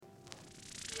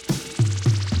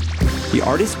The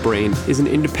artist's brain is an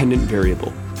independent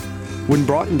variable. When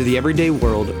brought into the everyday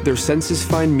world, their senses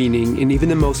find meaning in even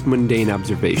the most mundane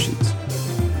observations.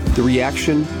 The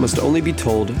reaction must only be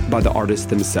told by the artists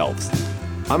themselves.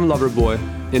 I'm Loverboy,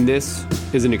 and this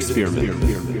is an experiment.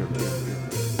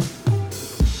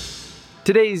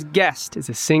 Today's guest is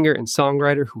a singer and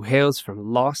songwriter who hails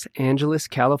from Los Angeles,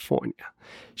 California.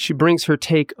 She brings her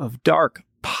take of dark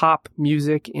pop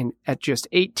music, and at just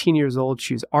 18 years old,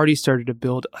 she's already started to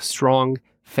build a strong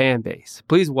fan base.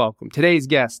 Please welcome today's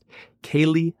guest,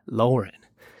 Kaylee Lauren.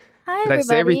 Hi, Did I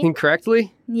say everything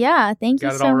correctly? Yeah, thank you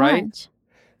Got it so all right? much.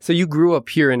 So you grew up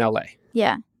here in LA.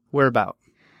 Yeah. Where about?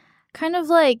 Kind of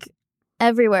like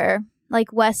everywhere.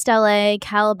 Like West LA,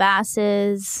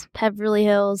 Calabasas, Beverly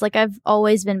Hills. Like I've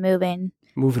always been moving.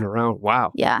 Moving around.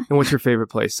 Wow. Yeah. And what's your favorite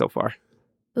place so far?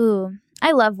 Ooh,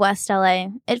 I love West LA.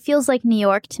 It feels like New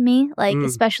York to me, like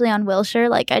especially on Wilshire.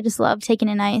 Like I just love taking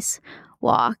a nice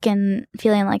walk and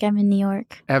feeling like I'm in New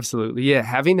York. Absolutely. Yeah.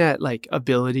 Having that like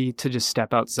ability to just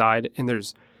step outside and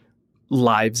there's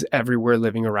lives everywhere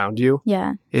living around you.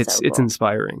 Yeah. It's so cool.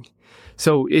 inspiring.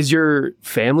 So is your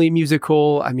family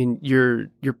musical? I mean, you're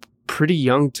pretty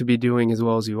young to be doing as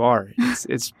well as you are.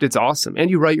 It's awesome. And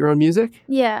you write your own music?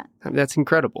 Yeah. I mean, that's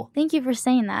incredible. Thank you for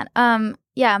saying that.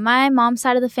 Yeah, my mom's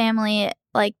side of the family,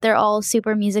 like they're all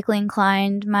super musically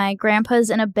inclined. My grandpa's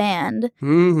in a band,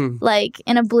 like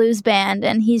in a blues band,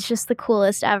 and he's just the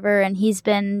coolest ever. And he's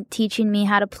been teaching me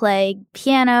how to play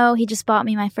piano. He just bought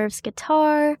me my first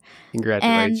guitar.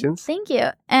 Congratulations. And thank you.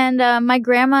 And my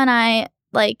grandma and I,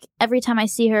 like every time I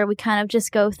see her, we kind of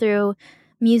just go through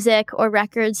music or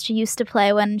records she used to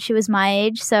play when she was my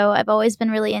age. So I've always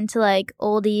been really into like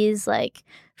oldies, like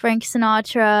Frank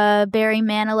Sinatra, Barry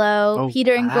Manilow,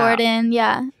 Peter and Gordon.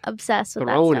 Yeah, obsessed with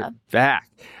that stuff. It back.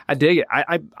 I dig it.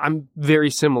 I'm very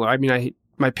similar. I mean,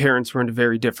 my parents were into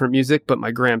very different music, but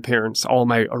my grandparents, all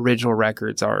my original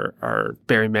records are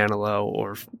Barry Manilow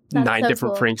or nine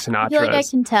different Frank Sinatras. I feel like I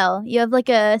can tell. You have like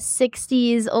a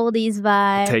 60s oldies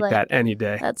vibe. Take that any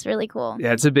day. That's really cool.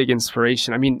 Yeah, it's a big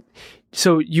inspiration. I mean,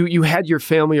 so you had your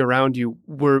family around you.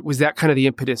 Was that kind of the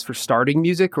impetus for starting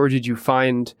music, or did you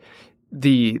find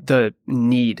the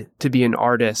need to be an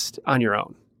artist on your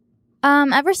own?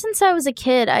 Ever since I was a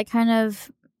kid, I kind of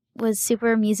was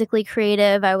super musically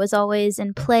creative. I was always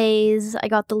in plays. I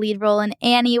got the lead role in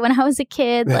Annie when I was a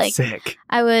kid. That's sick.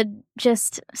 I would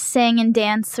just sing and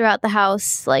dance throughout the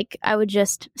house. Like I would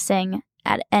just sing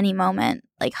at any moment,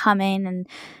 like humming. And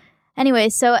anyway,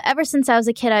 so ever since I was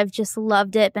a kid, I've just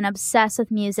loved it, been obsessed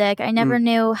with music. I never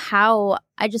knew how.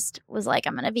 I just was like,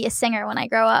 I'm going to be a singer when I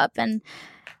grow up. And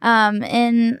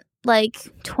in like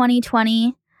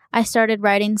 2020, I started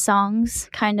writing songs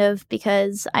kind of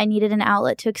because I needed an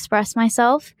outlet to express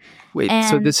myself. Wait,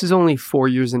 so this is only 4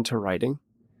 years into writing?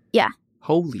 Yeah.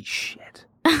 Holy shit.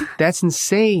 That's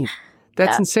insane.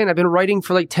 That's insane. I've been writing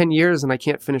for like 10 years and I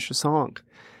can't finish a song.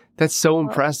 That's so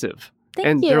impressive.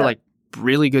 Thank you. They're like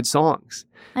really good songs.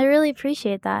 I really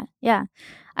appreciate that. Yeah.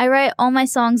 I write all my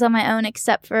songs on my own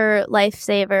except for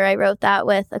Lifesaver. I wrote that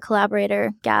with a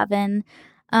collaborator, Gavin.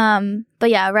 But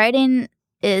yeah, writing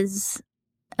is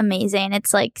amazing.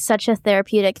 It's like such a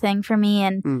therapeutic thing for me,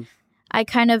 and I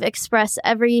kind of express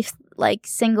every like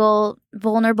single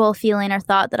vulnerable feeling or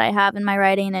thought that I have in my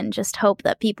writing and just hope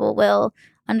that people will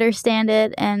understand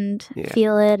it and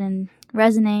feel it and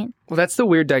resonate. Well, that's the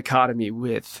weird dichotomy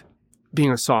with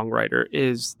being a songwriter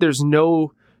is there's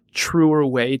no truer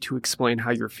way to explain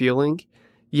how you're feeling.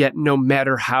 Yet no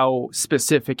matter how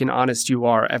specific and honest you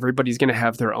are, everybody's going to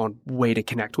have their own way to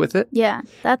connect with it. Yeah,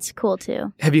 that's cool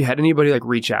too. Have you had anybody like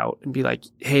reach out and be like,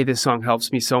 hey, this song helps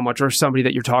me so much? Or somebody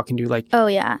that you're talking to like, oh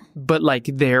yeah. But like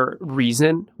their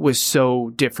reason was so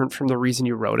different from the reason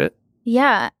you wrote it?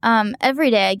 Yeah. Every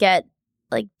day I get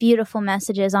like beautiful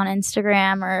messages on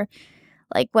Instagram or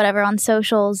like whatever on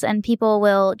socials, and people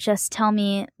will just tell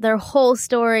me their whole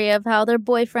story of how their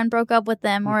boyfriend broke up with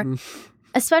them or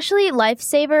especially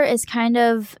Lifesaver is kind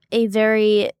of a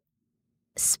very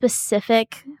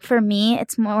specific for me.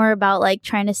 It's more about like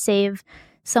trying to save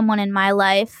someone in my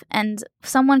life. And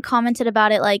someone commented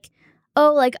about it like,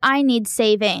 oh, like I need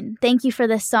saving. Thank you for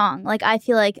this song. Like I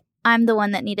feel like I'm the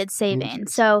one that needed saving.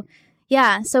 So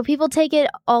yeah, so people take it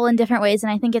all in different ways.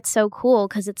 And I think it's so cool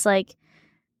because it's like,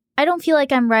 I don't feel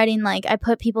like I'm writing like I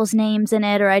put people's names in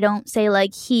it or I don't say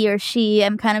like he or she.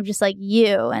 I'm kind of just like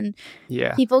you, and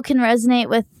people can resonate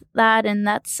with that, and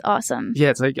that's awesome. Yeah,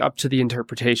 it's like up to the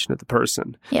interpretation of the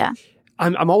person. Yeah.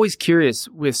 I'm always curious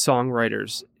with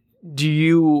songwriters. Do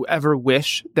you ever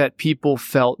wish that people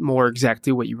felt more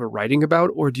exactly what you were writing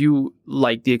about, or do you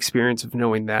like the experience of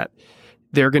knowing that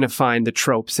they're going to find the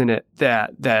tropes in it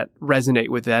that resonate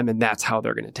with them, and that's how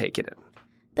they're going to take it in.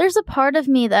 There's a part of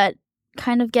me that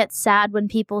kind of gets sad when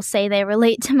people say they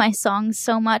relate to my songs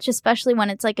so much, especially when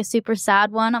it's like a super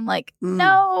sad one. I'm like,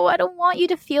 no, I don't want you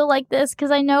to feel like this because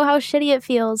I know how shitty it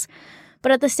feels.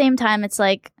 But at the same time, it's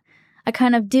like, I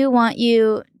kind of do want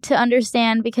you to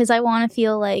understand because I want to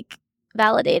feel like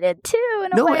validated too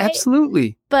in a way. No,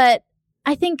 absolutely. But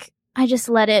I think I just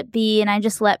let it be, and I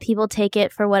just let people take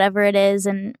it for whatever it is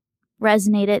and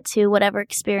resonate it to whatever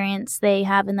experience they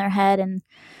have in their head. And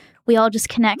we all just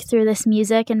connect through this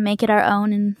music and make it our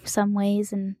own in some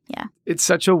ways. And yeah. It's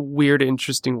such a weird,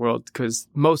 interesting world because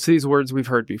most of these words we've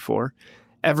heard before.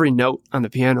 Every note on the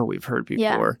piano we've heard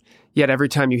before. Yeah. Yet every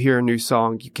time you hear a new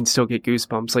song, you can still get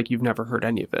goosebumps like you've never heard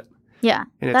any of it. Yeah.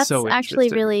 And that's so actually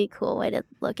a really cool way to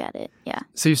look at it. Yeah.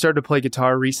 So you started to play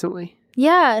guitar recently?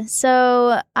 Yeah.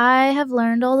 So I have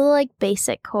learned all the like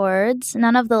basic chords,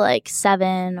 none of the like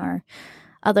 7 or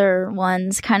other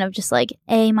ones, kind of just like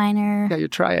A minor. Yeah, your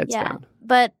triads down.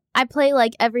 But I play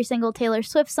like every single Taylor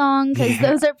Swift song because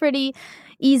those are pretty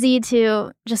easy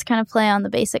to just kind of play on the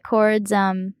basic chords.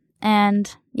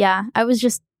 And yeah, I was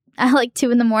just at like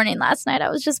 2 a.m. last night. I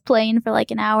was just playing for like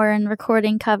an hour and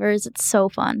recording covers. It's so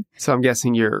fun. So I'm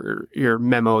guessing your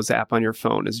Memos app on your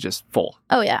phone is just full.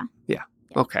 Oh yeah. Yeah.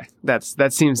 Okay.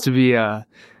 That seems to be a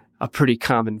pretty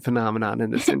common phenomenon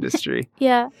in this industry.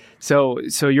 Yeah. So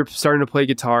you're starting to play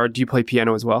guitar. Do you play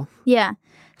piano as well? Yeah.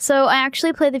 So I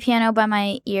actually play the piano by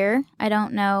my ear. I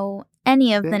don't know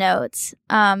any of the notes.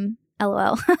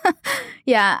 LOL.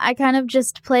 Yeah, I kind of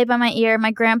just play by my ear.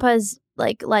 My grandpa's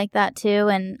like that too,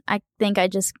 and I think I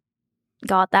just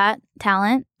got that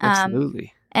talent.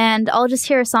 Absolutely. And I'll just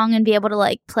hear a song and be able to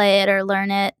like play it or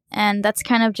learn it, and that's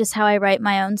kind of just how I write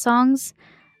my own songs.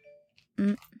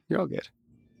 You're all good.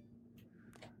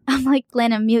 I'm like,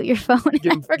 Lana, mute your phone.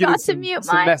 I forgot to mute mine.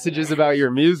 Some messages about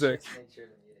your music.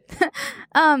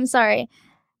 Sorry.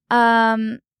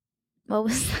 What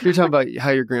was that? You're talking about how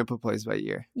your grandpa plays by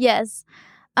ear. Yes.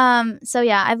 So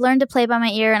yeah, I've learned to play by my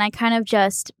ear, and I kind of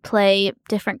just play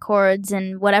different chords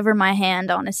and whatever my hand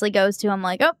honestly goes to. I'm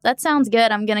like, oh, that sounds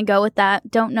good. I'm gonna go with that.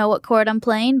 Don't know what chord I'm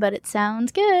playing, but it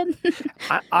sounds good.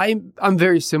 I'm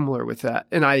very similar with that,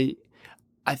 and I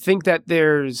think that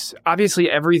there's obviously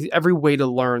every way to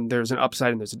learn, there's an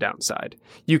upside and there's a downside.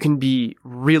 You can be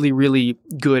really, really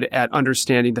good at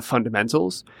understanding the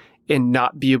fundamentals and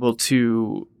not be able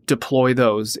to deploy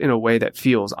those in a way that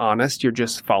feels honest. You're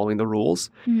just following the rules.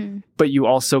 Mm-hmm. But you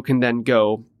also can then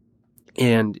go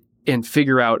and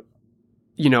figure out,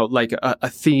 like a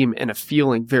theme and a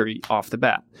feeling very off the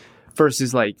bat.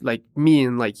 Versus like me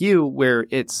and like you, where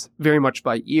it's very much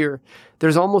by ear.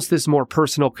 There's almost this more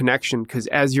personal connection because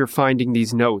as you're finding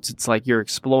these notes, it's like you're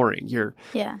exploring. You're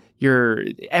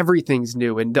everything's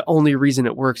new, and the only reason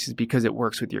it works is because it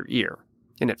works with your ear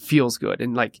and it feels good.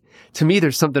 And like to me,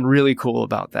 there's something really cool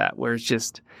about that, where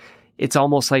it's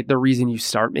almost like the reason you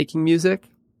start making music.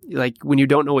 Like when you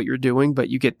don't know what you're doing, but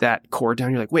you get that chord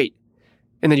down, you're like, wait.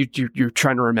 And then you're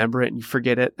trying to remember it and you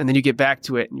forget it. And then you get back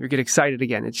to it and you get excited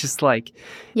again. It's just like,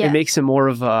 It makes it more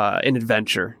of an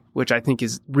adventure, which I think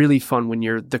is really fun when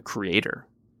you're the creator.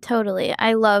 Totally.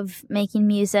 I love making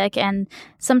music. And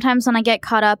sometimes when I get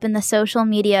caught up in the social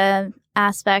media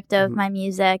aspect of my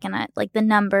music and like the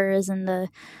numbers and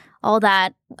all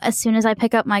that, as soon as I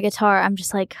pick up my guitar, I'm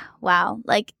just like, wow,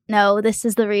 like, no, this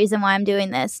is the reason why I'm doing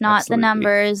this. Not Absolutely. The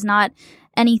numbers, not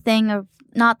anything, or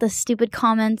not the stupid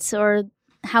comments or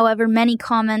however many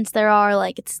comments there are.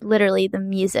 Like, it's literally the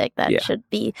music that should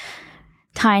be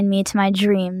tying me to my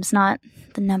dreams, not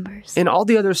the numbers. And all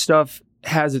the other stuff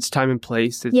has its time and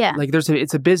place. Like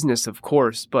it's a business, of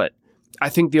course, but I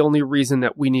think the only reason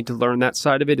that we need to learn that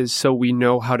side of it is so we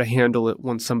know how to handle it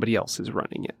when somebody else is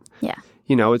running it. Yeah.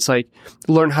 It's like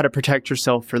learn how to protect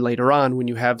yourself for later on when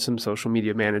you have some social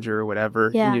media manager or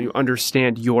whatever, and you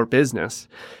understand your business.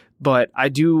 But I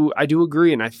do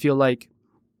agree, and I feel like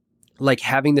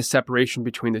having the separation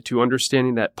between the two,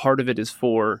 understanding that part of it is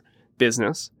for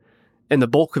business and the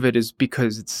bulk of it is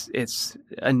because it's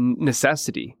a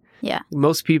necessity. Yeah.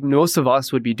 Most of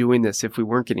us would be doing this if we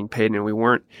weren't getting paid and we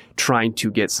weren't trying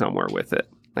to get somewhere with it.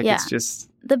 It's just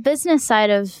the business side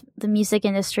of the music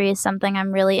industry is something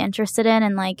I'm really interested in.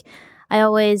 And like, I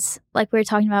always, like we were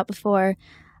talking about before,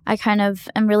 I kind of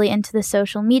am really into the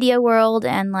social media world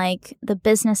and like the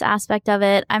business aspect of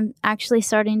it. I'm actually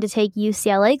starting to take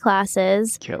UCLA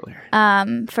classes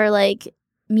for like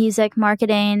music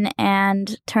marketing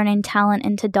and turning talent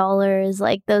into dollars,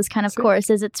 like those kind of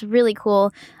courses. It's really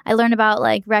cool. I learned about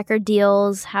like record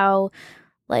deals, how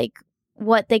like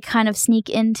what they kind of sneak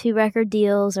into record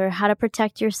deals or how to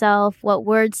protect yourself, what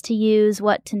words to use,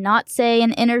 what to not say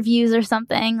in interviews or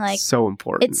something. Like, so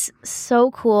important. It's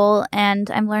so cool, and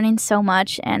I'm learning so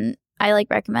much, and I like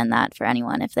recommend that for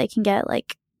anyone if they can get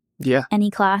like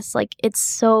any class. Like, it's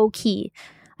so key.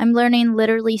 I'm learning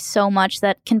literally so much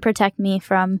that can protect me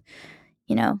from,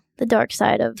 you know, the dark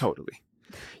side of Totally.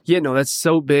 Yeah, no, that's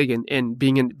so big, and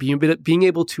being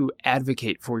able to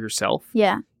advocate for yourself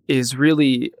is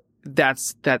really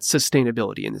that's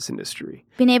sustainability in this industry.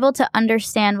 Being able to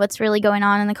understand what's really going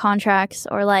on in the contracts,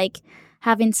 or like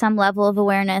having some level of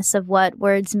awareness of what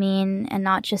words mean and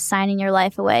not just signing your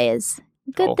life away is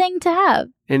a good thing to have.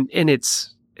 And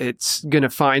it's going to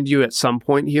find you at some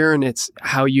point here, and it's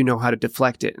how you know how to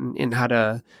deflect it and how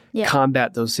to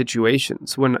combat those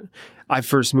situations. When I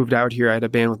first moved out here, I had a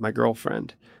band with my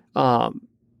girlfriend,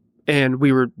 and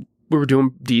we were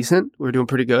doing decent. We were doing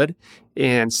pretty good,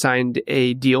 and signed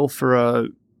a deal for a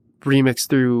remix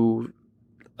through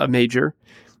a major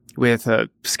with a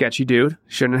sketchy dude.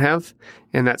 Shouldn't have.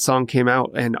 And that song came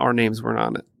out and our names weren't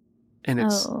on it. And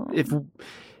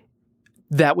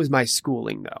that was my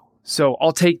schooling though. So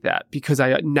I'll take that because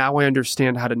I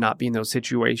understand how to not be in those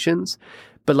situations.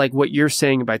 But like what you're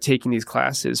saying by taking these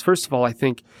classes, first of all, I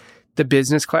think the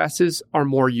business classes are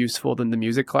more useful than the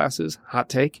music classes. Hot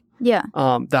take. Yeah.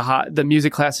 The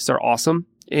music classes are awesome,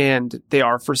 and they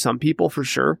are for some people for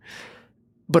sure.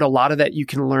 But a lot of that you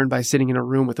can learn by sitting in a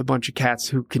room with a bunch of cats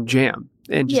who can jam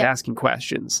and just asking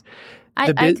questions.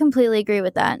 I completely agree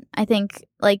with that. I think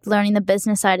like learning the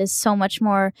business side is so much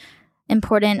more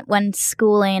important when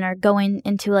schooling or going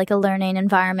into like a learning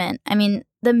environment. I mean,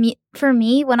 for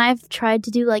me, when I've tried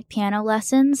to do like piano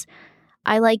lessons,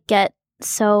 I like get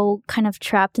so kind of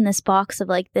trapped in this box of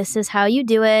like, this is how you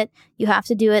do it. You have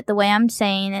to do it the way I'm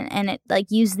saying, and it like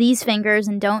use these fingers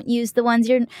and don't use the ones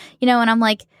and I'm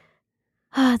like,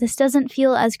 this doesn't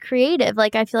feel as creative.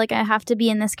 Like, I feel like I have to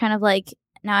be in this kind of like,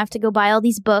 now I have to go buy all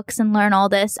these books and learn all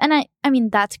this. And I mean,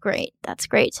 that's great. That's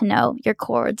great to know your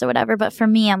chords or whatever. But for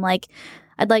me, I'm like,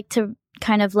 I'd like to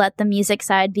kind of let the music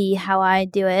side be how I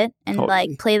do it and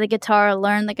like play the guitar,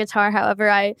 learn the guitar however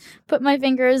I put my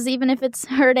fingers, even if it's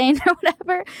hurting or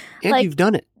whatever. And like, you've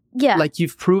done it. Yeah. Like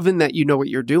you've proven that you know what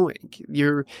you're doing.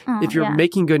 If you're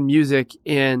making good music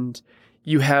and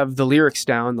you have the lyrics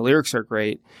down, the lyrics are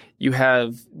great. You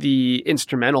have the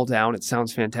instrumental down, it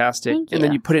sounds fantastic. And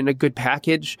then you put it in a good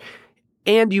package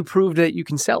and you proved that you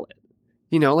can sell it.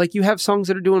 You know, like you have songs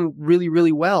that are doing really,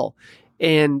 really well.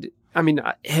 And I mean,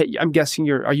 I'm guessing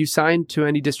are you signed to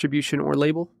any distribution or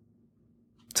label?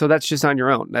 So that's just on your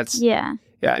own. Yeah.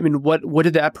 I mean, what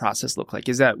did that process look like?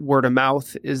 Is that word of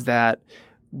mouth? Is that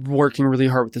working really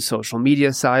hard with the social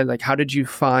media side? Like, how did you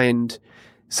find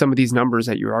some of these numbers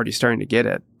that you're already starting to get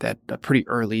at that pretty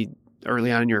early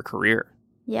on in your career?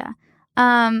 Yeah.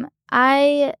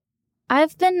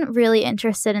 I've been really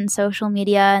interested in social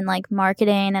media and like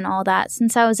marketing and all that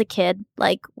since I was a kid.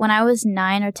 Like when I was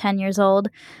 9 or 10 years old,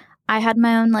 I had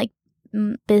my own like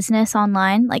business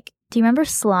online. Like, do you remember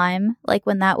slime? Like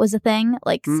when that was a thing,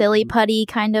 like silly putty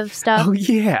kind of stuff. Oh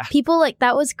yeah. People like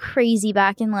that was crazy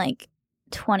back in like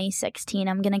 2016,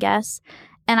 I'm going to guess.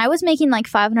 And I was making like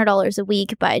 $500 a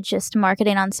week by just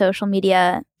marketing on social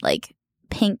media, like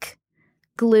pink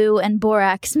glue and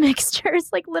borax mixtures,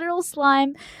 like literal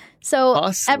slime. So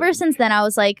awesome. Ever since then, I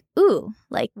was like, ooh,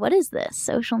 like, what is this?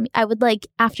 Social media. I would like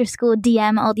after school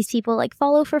DM all these people like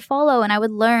follow for follow. And I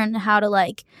would learn how to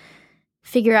like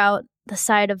figure out the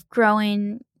side of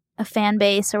growing a fan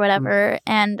base or whatever.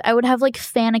 And I would have like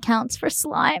fan accounts for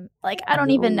slime. Like, I don't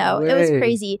even know. It was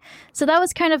crazy. So that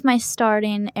was kind of my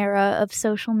starting era of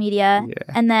social media.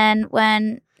 Yeah. And then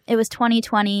when it was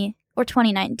 2020 or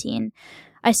 2019,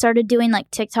 I started doing like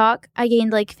TikTok. I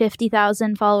gained like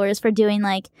 50,000 followers for doing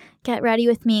like Get Ready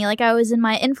With Me. Like I was in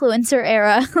my influencer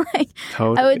era. Like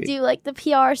totally. I would do like the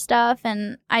PR stuff,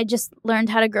 and I just learned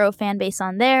how to grow a fan base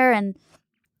on there. And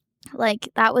like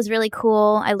that was really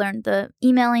cool. I learned the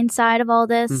emailing side of all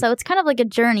this. So it's kind of like a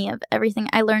journey of everything.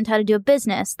 I learned how to do a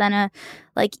business, then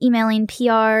like emailing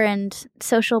PR and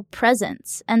social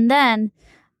presence. And then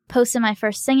posted my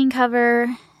first singing cover.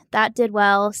 That did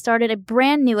well. Started a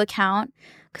brand new account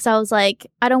because I was like,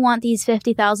 I don't want these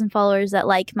 50,000 followers that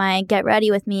like my Get Ready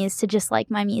With Me's to just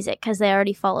like my music because they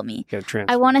already follow me.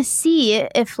 I want to see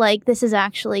if like this is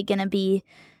actually going to be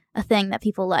a thing that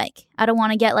people like. I don't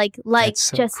want to get like likes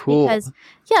so just cool. Because,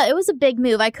 yeah, it was a big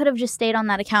move. I could have just stayed on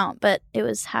that account, but it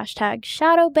was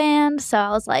 #shadow banned. So I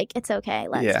was like, it's okay.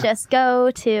 Let's just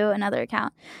go to another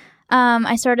account.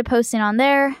 I started posting on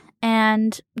there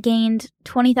and gained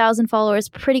 20,000 followers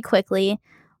pretty quickly,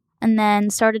 and then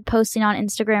started posting on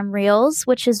Instagram Reels,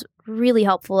 which is really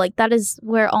helpful. Like, that is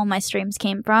where all my streams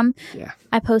came from. Yeah.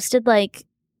 I posted like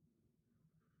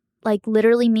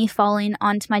literally me falling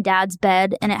onto my dad's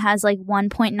bed, and it has like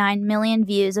 1.9 million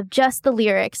views of just the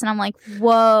lyrics. And I'm like,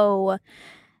 whoa.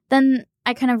 Then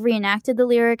I kind of reenacted the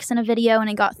lyrics in a video, and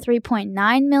it got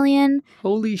 3.9 million.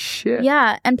 Holy shit.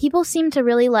 Yeah. And people seem to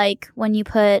really like when you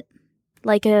put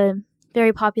like a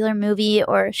very popular movie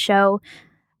or show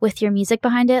with your music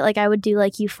behind it. Like, I would do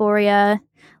like Euphoria,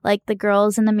 like the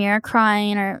girls in the mirror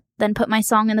crying, or then put my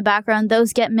song in the background.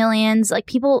 Those get millions. Like,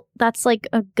 people, that's like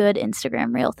a good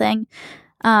Instagram reel thing.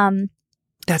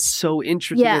 That's so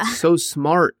interesting. Yeah. It's so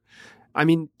smart. I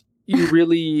mean, you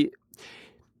really,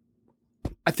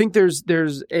 I think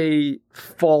there's a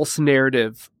false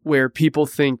narrative where people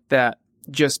think that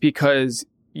just because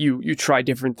you try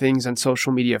different things on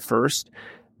social media first,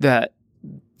 that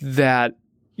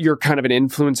you're kind of an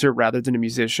influencer rather than a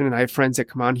musician. And I have friends that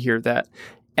come on here that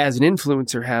as an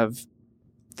influencer have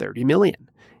 30 million.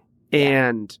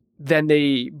 And then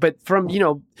but from,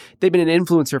 they've been an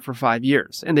influencer for 5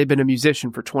 years and they've been a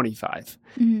musician for 25.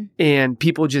 Mm-hmm. And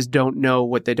people just don't know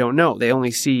what they don't know. They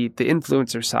only see the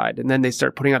influencer side, and then they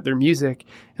start putting out their music.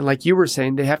 And like you were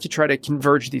saying, they have to try to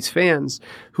converge these fans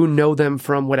who know them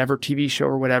from whatever TV show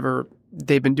or whatever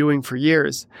they've been doing for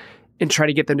years, and try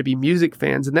to get them to be music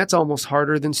fans. And that's almost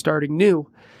harder than starting new.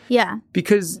 Yeah.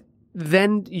 Because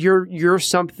then you're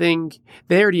something,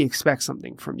 they already expect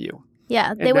something from you.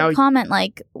 Yeah, they would comment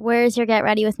like, where's your Get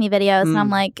Ready With Me videos? And I'm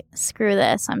like, screw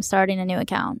this. I'm starting a new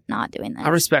account, not doing this. I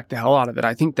respect the hell out of it.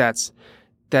 I think that's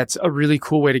a really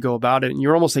cool way to go about it. And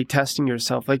you're almost like testing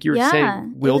yourself. Like you were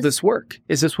saying, will this work?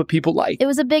 Is this what people like? It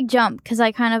was a big jump because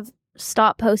I kind of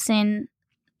stopped posting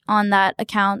on that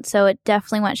account. So it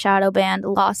definitely went shadow banned,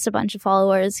 lost a bunch of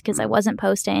followers because I wasn't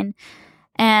posting,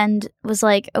 and was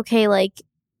like, okay, like,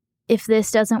 if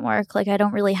this doesn't work, like, I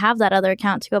don't really have that other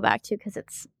account to go back to because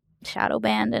it's shadow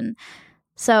banned. And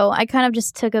so I kind of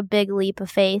just took a big leap of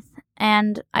faith.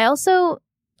 And I also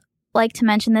like to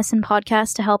mention this in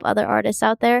podcasts to help other artists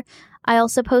out there. I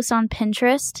also post on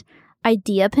Pinterest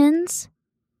idea pins,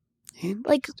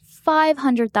 like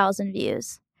 500,000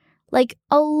 views. Like,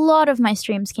 a lot of my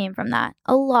streams came from that,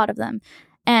 a lot of them.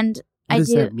 And what does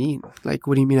that mean? Like,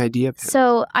 what do you mean idea pins?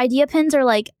 So idea pins are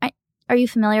like, are you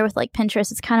familiar with like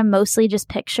Pinterest? It's kind of mostly just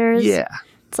pictures. Yeah.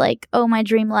 It's like, oh, my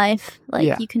dream life.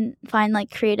 Like, you can find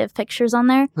like creative pictures on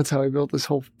there. That's how I built this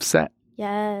whole set.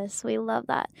 Yes, we love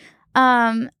that.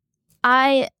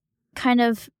 I kind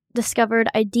of discovered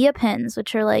idea pins,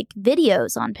 which are like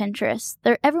videos on Pinterest.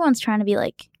 Everyone's trying to be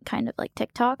like kind of like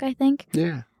TikTok, I think.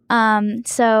 Yeah.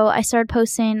 So I started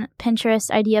posting Pinterest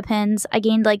idea pins. I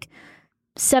gained like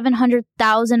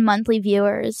 700,000 monthly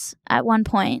viewers at one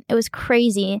point. It was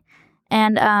crazy.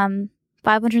 And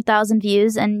 500,000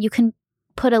 views, and you can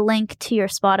put a link to your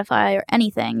Spotify or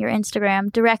anything, your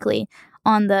Instagram, directly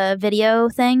on the video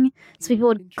thing. So people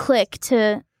would click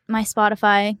to my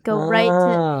Spotify, go right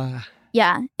to...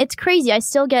 Yeah, it's crazy. I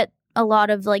still get a lot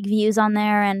of like views on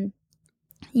there, and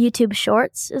YouTube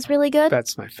Shorts is really good.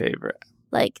 That's my favorite.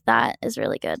 Like, that is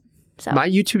really good. So my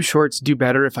YouTube Shorts do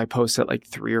better if I post at like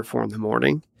 3 or 4 in the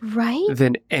morning. Right?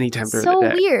 Than any time during the day.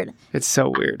 So weird. It's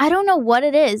so weird. I don't know what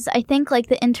it is. I think like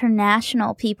the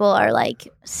international people are like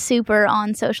super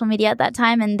on social media at that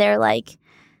time, and they're like,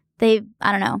 I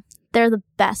don't know. They're the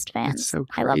best fans. It's so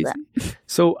crazy. I love them.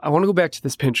 So I want to go back to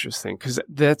this Pinterest thing, because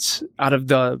that's out of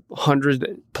the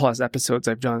 100+ episodes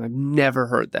I've done, I've never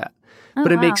heard that.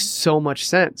 But it makes so much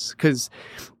sense, because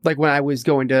like when I was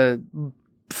going to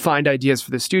find ideas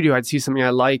for the studio, I'd see something I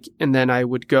like, and then I'd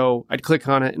click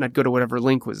on it, and I'd go to whatever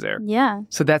link was there. Yeah.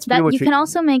 So that's pretty much... You can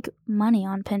also make money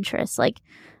on Pinterest. Like,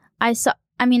 I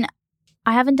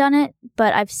haven't done it,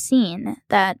 but I've seen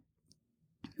that,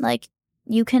 like,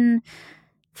 you can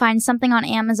find something on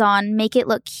Amazon, make it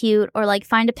look cute, or like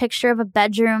find a picture of a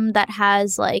bedroom that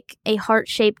has like a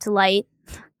heart-shaped light.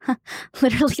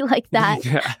 Literally like that.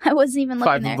 Yeah. I wasn't even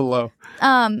looking 5 there. below.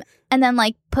 And then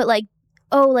like put like,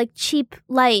 like cheap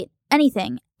light,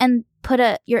 anything, and put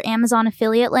your Amazon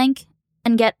affiliate link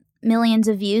and get millions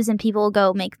of views, and people will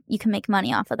go you can make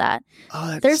money off of that.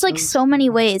 There's like so many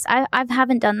ways. I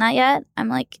haven't done that yet. I'm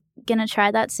like gonna try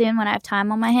that soon when I have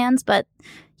time on my hands. But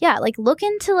yeah, like look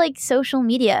into like social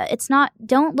media.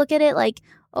 Don't look at it like,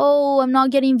 oh, I'm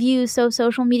not getting views, so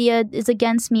social media is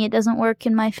against me. It doesn't work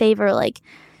in my favor. Like,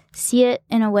 see it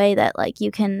in a way that like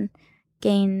you can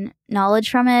gain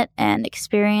knowledge from it and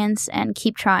experience and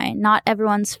keep trying. Not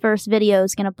everyone's first video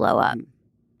is going to blow up.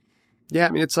 Yeah,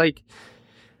 I mean, it's like,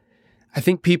 I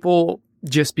think people,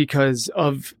 just because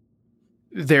of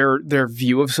their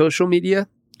view of social media,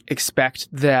 expect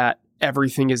that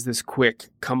everything is this quick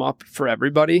come up for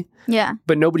everybody. Yeah.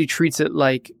 But nobody treats it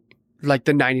like the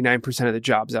 99% of the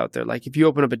jobs out there. Like if you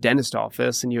open up a dentist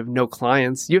office and you have no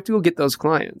clients, you have to go get those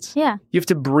clients. Yeah. You have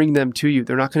to bring them to you.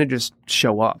 They're not going to just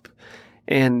show up.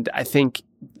 And I think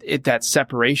that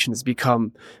separation has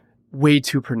become way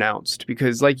too pronounced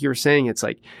because like you were saying, it's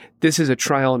like, this is a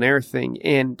trial and error thing.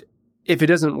 And if it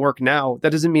doesn't work now,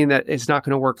 that doesn't mean that it's not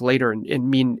going to work later and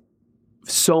mean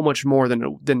so much more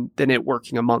than it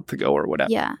working a month ago or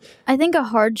whatever. Yeah. I think a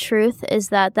hard truth is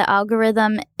that the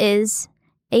algorithm is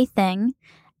a thing,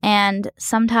 and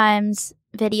sometimes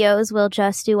videos will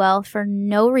just do well for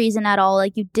no reason at all.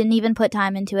 Like you didn't even put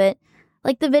time into it.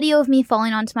 Like the video of me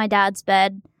falling onto my dad's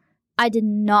bed, I did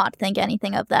not think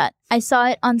anything of that. I saw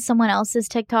it on someone else's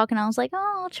TikTok and I was like,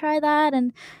 oh, I'll try that.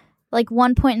 And like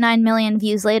 1.9 million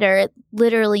views later, it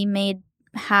literally made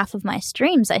half of my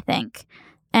streams, I think.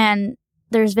 And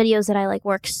there's videos that I like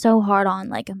work so hard on.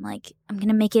 Like, I'm going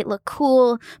to make it look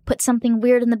cool, put something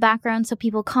weird in the background so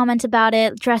people comment about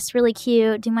it, dress really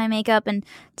cute, do my makeup, and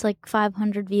it's like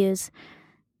 500 views.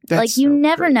 That's like, you so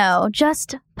never crazy. know.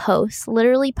 Just post.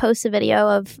 Literally post a video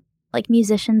of, like,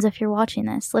 musicians, if you're watching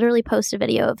this, literally post a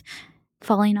video of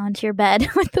falling onto your bed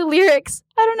with the lyrics.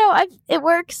 I don't know. It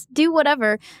works. Do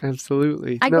whatever.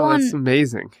 Absolutely. That's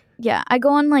amazing. Yeah. I go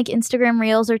on, like, Instagram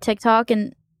Reels or TikTok,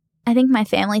 and I think my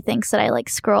family thinks that I like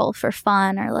scroll for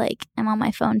fun or like I'm on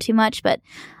my phone too much, but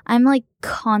I'm like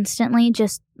constantly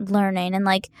just learning and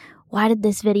like, why did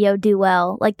this video do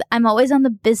well? Like I'm always on the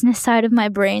business side of my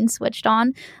brain switched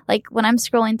on. Like when I'm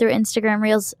scrolling through Instagram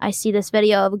Reels, I see this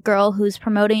video of a girl who's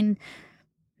promoting,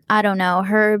 I don't know,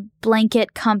 her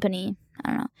blanket company. I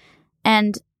don't know.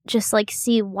 And just like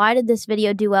see, why did this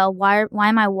video do well? Why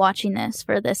am I watching this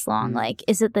for this long? Like,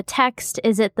 is it the text?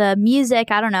 Is it the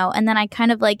music? I don't know. And then I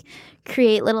kind of like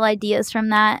create little ideas from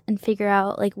that and figure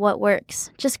out like what works.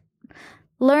 Just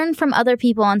learn from other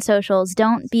people on socials.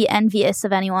 Don't be envious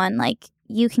of anyone. Like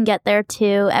you can get there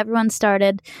too. Everyone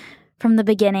started from the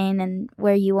beginning and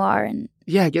where you are. And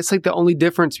yeah, I guess like the only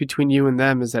difference between you and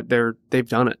them is that they've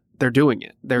done it. They're doing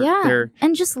it. They're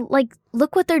and just like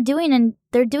look what they're doing, and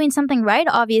they're doing something right.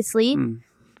 Obviously,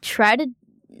 try to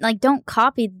like don't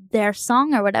copy their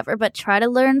song or whatever, but try to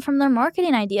learn from their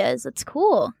marketing ideas. It's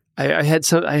cool. I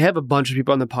have a bunch of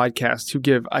people on the podcast who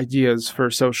give ideas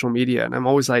for social media, and I'm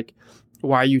always like,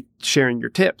 why are you sharing your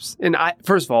tips? And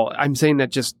first of all, I'm saying that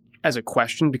just as a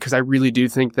question because I really do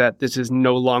think that this is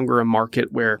no longer a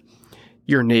market where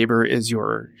your neighbor is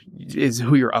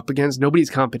who you're up against. Nobody's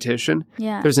competition.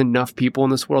 Yeah. There's enough people in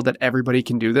this world that everybody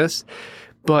can do this.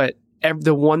 But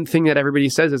the one thing that everybody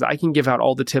says is I can give out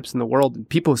all the tips in the world and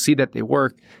people see that they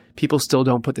work. People still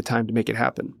don't put the time to make it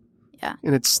happen. Yeah.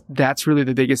 And that's really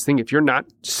the biggest thing. If you're not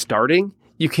starting,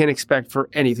 you can't expect for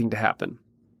anything to happen.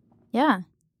 Yeah.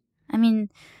 I mean,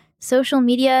 social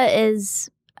media is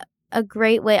a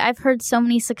great way. I've heard so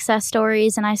many success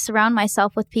stories, and I surround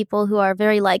myself with people who are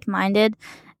very like-minded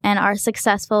and are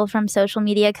successful from social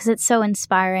media because it's so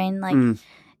inspiring. Like,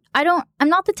 I'm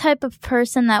not the type of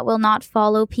person that will not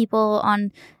follow people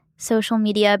on social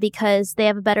media because they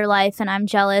have a better life and I'm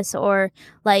jealous, or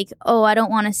like, oh, I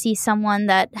don't want to see someone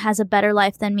that has a better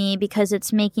life than me because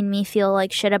it's making me feel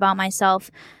like shit about myself.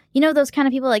 You know, those kind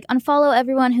of people, like unfollow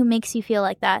everyone who makes you feel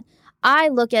like that. I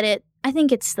look at it, I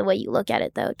think it's the way you look at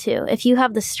it though too. If you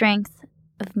have the strength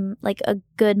of like a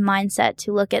good mindset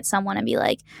to look at someone and be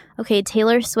like, okay,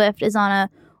 Taylor Swift is on a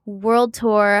world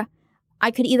tour. I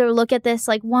could either look at this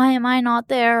like, why am I not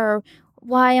there? Or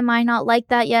why am I not like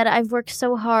that yet? I've worked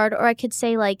so hard. Or I could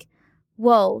say like,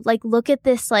 whoa, like look at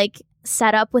this like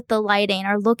setup with the lighting,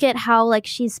 or look at how like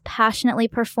she's passionately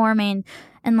performing,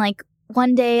 and like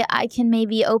one day I can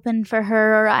maybe open for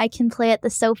her, or I can play at the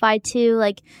SoFi too.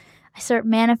 Like I start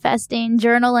manifesting,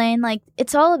 journaling. Like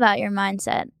it's all about your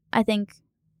mindset. I think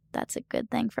that's a good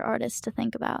thing for artists to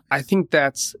think about. I think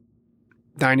that's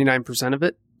 99% of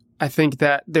it. I think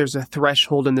that there's a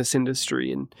threshold in this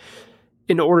industry, and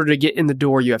in order to get in the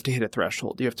door, you have to hit a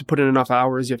threshold. You have to put in enough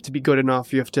hours. You have to be good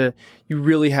enough. You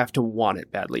really have to want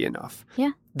it badly enough.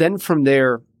 Yeah. Then from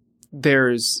there,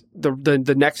 there's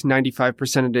the next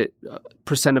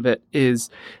 95% of it is,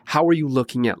 how are you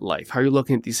looking at life? How are you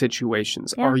looking at these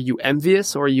situations? Yeah. Are you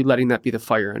envious, or are you letting that be the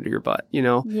fire under your butt? You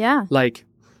know? Yeah. Like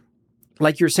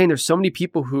you're saying, there's so many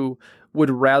people who would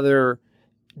rather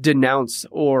denounce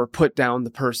or put down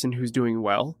the person who's doing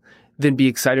well than be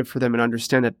excited for them and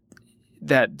understand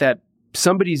that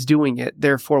somebody's doing it.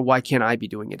 Therefore, why can't I be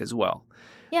doing it as well?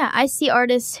 Yeah. I see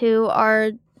artists who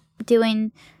are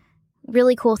doing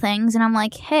really cool things, and I'm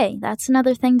like, hey, that's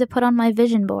another thing to put on my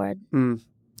vision board.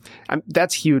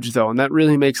 That's huge though, and that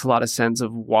really makes a lot of sense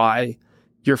of why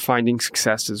you're finding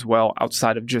success as well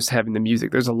outside of just having the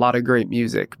music. There's a lot of great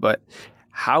music, but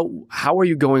how are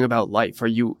you going about life? Are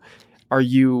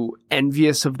you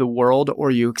envious of the world, or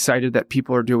are you excited that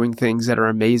people are doing things that are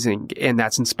amazing and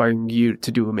that's inspiring you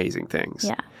to do amazing things?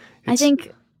 Yeah. I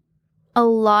think a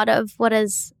lot of what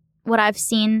I've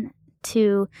seen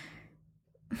to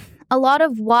a lot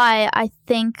of why I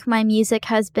think my music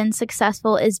has been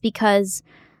successful is because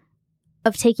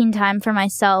of taking time for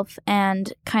myself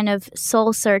and kind of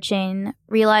soul searching,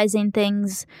 realizing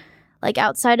things like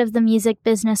outside of the music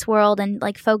business world and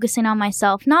like focusing on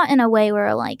myself, not in a way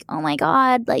where like, oh my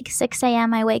God, like 6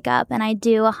 a.m. I wake up and I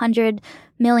do 100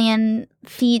 million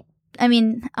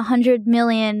 100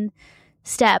 million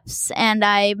steps and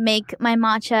I make my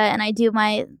matcha and I do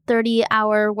my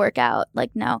 30-hour workout.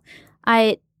 Like, no,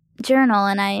 I journal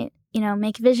and I,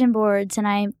 make vision boards and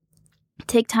I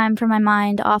take time for my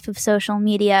mind off of social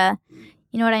media.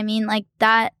 You know what I mean? Like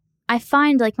that, I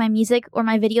find like my music or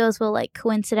my videos will like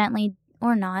coincidentally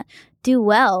or not do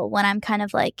well when I'm kind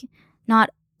of like not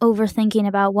overthinking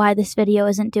about why this video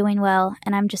isn't doing well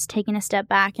and I'm just taking a step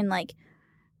back and like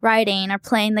writing or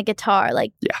playing the guitar.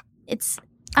 Like, yeah, it's,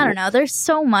 I don't know. There's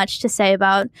so much to say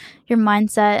about your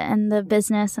mindset and the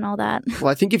business and all that.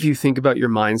 Well, I think if you think about your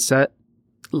mindset,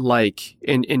 like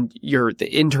in the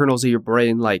internals of your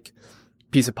brain, like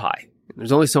piece of pie,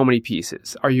 there's only so many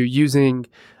pieces. Are you using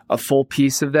a full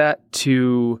piece of that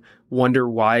to wonder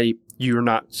why you're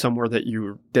not somewhere that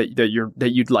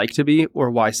you'd like to be, or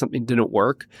why something didn't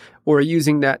work, or are you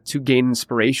using that to gain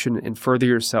inspiration and further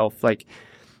yourself? Like,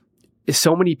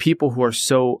 so many people who are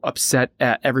so upset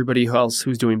at everybody else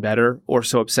who's doing better, or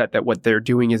so upset that what they're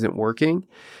doing isn't working,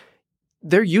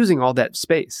 they're using all that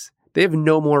space. They have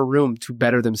no more room to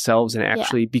better themselves and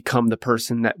actually become the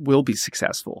person that will be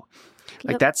successful.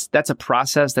 Like that's a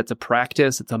process, that's a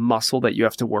practice, it's a muscle that you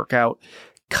have to work out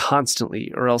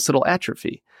constantly, or else it'll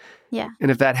atrophy. Yeah.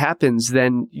 And if that happens,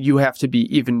 then you have to be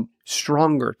even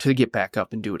stronger to get back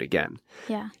up and do it again.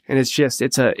 Yeah. And it's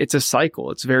a cycle.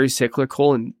 It's very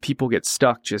cyclical, and people get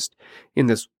stuck just in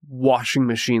this washing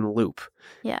machine loop.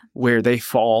 Yeah. Where they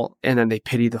fall and then they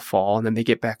pity the fall, and then they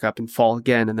get back up and fall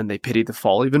again, and then they pity the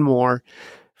fall even more.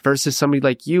 Versus somebody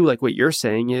like you, like what you're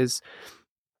saying is,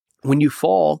 when you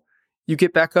fall, you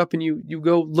get back up and you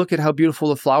go look at how beautiful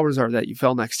the flowers are that you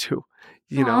fell next to.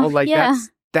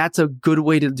 That's a good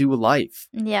way to do life.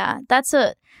 Yeah.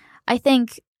 I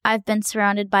think I've been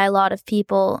surrounded by a lot of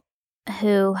people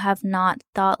who have not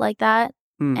thought like that.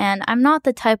 And I'm not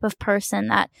the type of person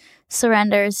that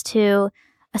surrenders to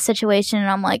a situation and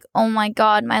I'm like, oh my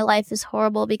God, my life is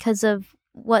horrible because of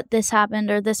what this happened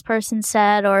or this person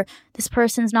said or this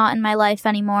person's not in my life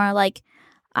anymore. Like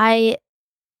I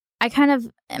kind of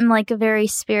am like a very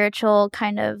spiritual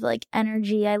kind of like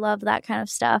energy. I love that kind of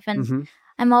stuff. And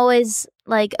I'm always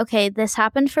like, okay, this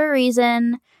happened for a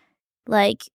reason.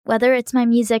 Like whether it's my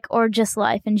music or just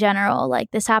life in general, like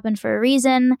this happened for a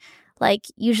reason. Like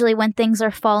usually when things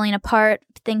are falling apart,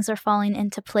 things are falling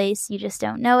into place. You just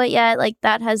don't know it yet. Like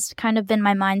that has kind of been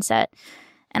my mindset.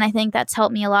 And I think that's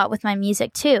helped me a lot with my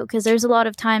music too. Because there's a lot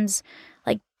of times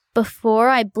like before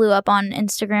I blew up on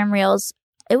Instagram Reels,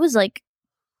 it was like,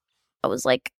 I was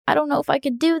like, I don't know if I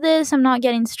could do this. I'm not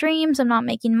getting streams. I'm not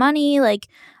making money. Like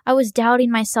I was doubting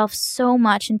myself so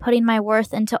much and putting my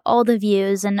worth into all the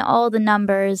views and all the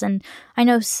numbers. And I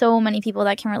know so many people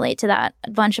that can relate to that,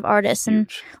 a bunch of artists. And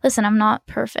listen, I'm not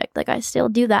perfect. Like I still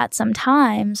do that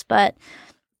sometimes, but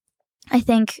I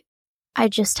think I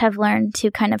just have learned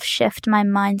to kind of shift my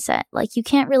mindset. Like you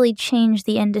can't really change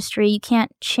the industry. You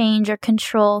can't change or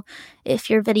control if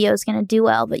your video is going to do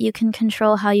well, but you can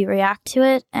control how you react to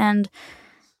it and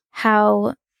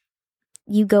how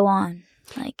you go on.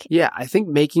 Like, yeah, I think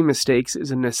making mistakes is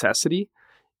a necessity.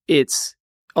 It's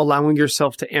allowing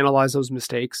yourself to analyze those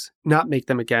mistakes, not make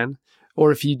them again.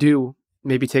 Or if you do,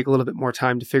 maybe take a little bit more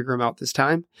time to figure them out this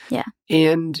time. Yeah.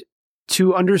 And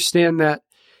to understand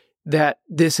that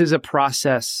this is a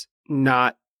process,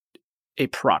 not a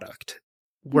product.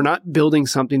 We're not building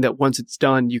something that once it's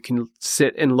done, you can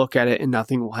sit and look at it and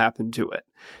nothing will happen to it.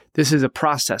 This is a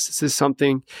process. This is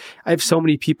something, I have so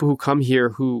many people who come here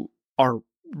who are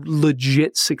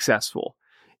legit successful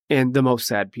and the most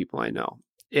sad people I know.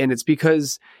 And it's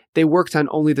because they worked on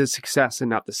only the success and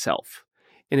not the self.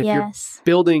 And if you're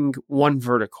building one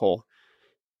vertical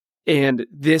and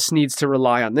this needs to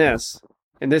rely on this,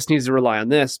 and this needs to rely on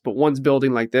this, but one's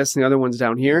building like this and the other one's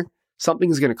down here,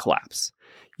 something's going to collapse.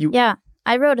 Yeah,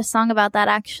 I wrote a song about that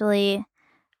actually,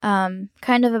 kind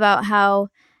of about how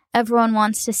everyone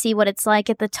wants to see what it's like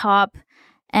at the top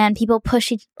and people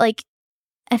push like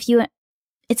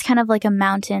if it's kind of like a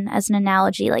mountain as an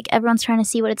analogy. Like everyone's trying to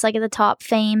see what it's like at the top: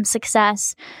 fame,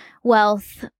 success,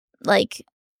 wealth, like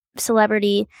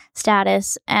celebrity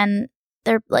status, and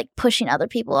they're like pushing other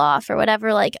people off or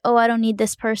whatever. Like, oh, I don't need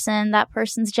this person. That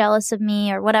person's jealous of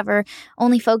me or whatever.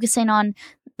 Only focusing on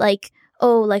like,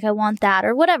 oh, like I want that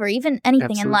or whatever, even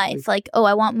anything in life. Like, oh,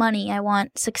 I want money. I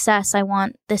want success. I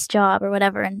want this job or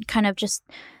whatever. And kind of just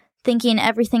thinking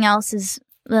everything else is,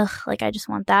 ugh, like I just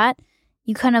want that.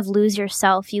 You kind of lose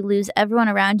yourself. You lose everyone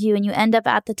around you and you end up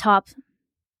at the top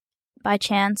by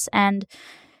chance and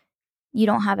you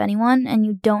don't have anyone and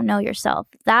you don't know yourself.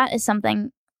 That is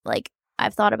something like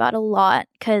I've thought about a lot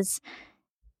because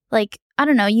like, I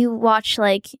don't know, you watch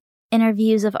like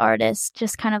interviews of artists,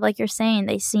 just kind of like you're saying,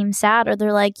 they seem sad or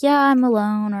they're like, yeah, I'm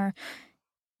alone or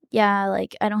yeah,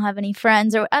 like I don't have any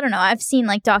friends or I don't know. I've seen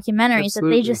like documentaries that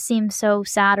they just seem so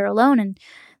sad or alone. And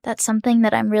that's something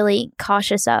that I'm really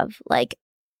cautious of. Like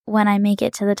when I make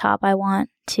it to the top, I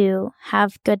want to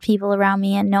have good people around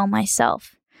me and know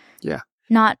myself. Yeah.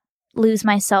 Not lose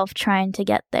myself trying to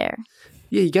get there.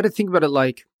 Yeah, you got to think about it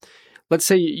like, let's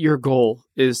say your goal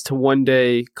is to one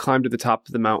day climb to the top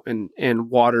of the mountain and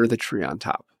water the tree on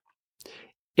top.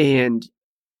 And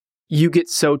you get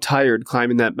so tired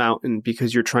climbing that mountain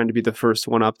because you're trying to be the first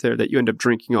one up there that you end up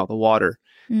drinking all the water.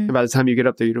 And by the time you get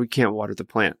up there, you can't water the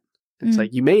plant. It's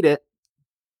like you made it,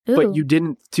 but you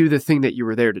didn't do the thing that you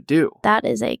were there to do. That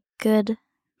is a good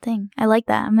thing. I like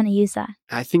that. I'm going to use that.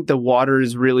 I think the water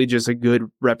is really just a good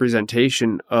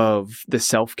representation of the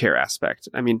self-care aspect.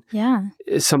 I mean,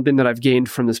 it's something that I've gained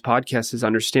from this podcast is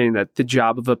understanding that the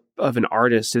job of an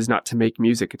artist is not to make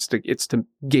music. It's to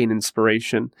gain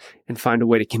inspiration and find a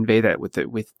way to convey that with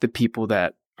the people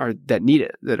that need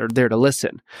it, that are there to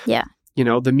listen. Yeah. You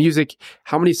know, the music,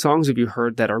 how many songs have you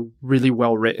heard that are really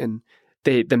well written?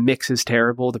 The mix is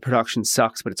terrible, the production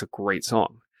sucks, but it's a great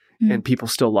song. And people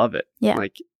still love it. Yeah.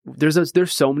 Like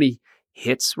there's so many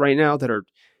hits right now that are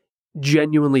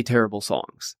genuinely terrible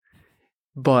songs,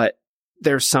 but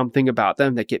there's something about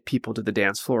them that get people to the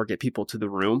dance floor, get people to the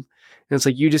room. And it's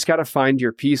like, you just got to find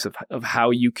your piece of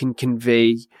how you can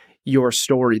convey your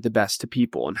story the best to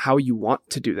people and how you want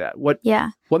to do that. What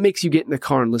makes you get in the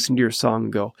car and listen to your song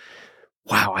and go,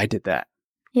 wow, I did that.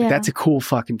 Yeah. Like, that's a cool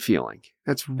fucking feeling.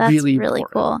 That's really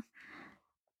cool.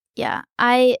 Yeah.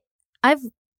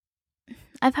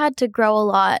 I've had to grow a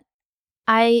lot.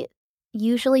 I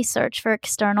usually search for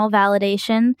external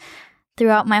validation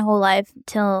throughout my whole life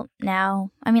till now.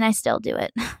 I mean, I still do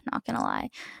it, not gonna lie.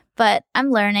 But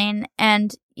I'm learning,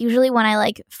 and usually when I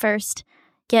like first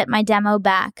get my demo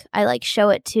back, I like show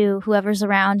it to whoever's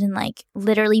around and like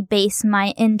literally base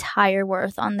my entire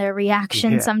worth on their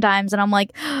reaction sometimes. And I'm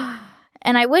like,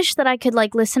 and I wish that I could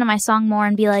like listen to my song more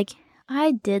and be like,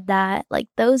 I did that. Like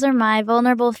those are my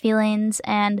vulnerable feelings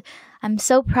and I'm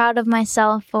so proud of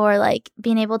myself for like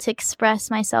being able to express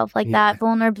myself like that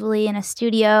vulnerably in a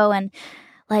studio and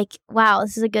like, wow,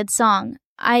 this is a good song.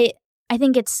 I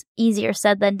think it's easier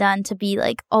said than done to be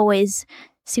like always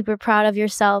super proud of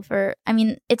yourself or, I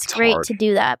mean, it's great hard to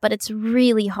do that, but it's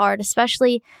really hard,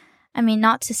 especially, I mean,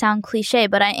 not to sound cliche,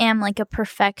 but I am like a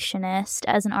perfectionist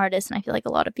as an artist. And I feel like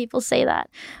a lot of people say that,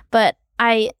 but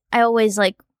I always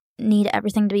like need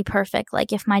everything to be perfect.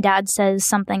 Like if my dad says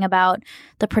something about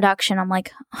the production, I'm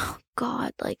like, oh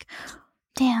God, like,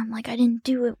 damn, like I didn't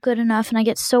do it good enough. And I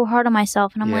get so hard on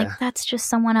myself. And I'm like, that's just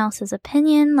someone else's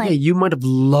opinion. Like, you might have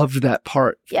loved that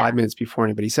part 5 minutes before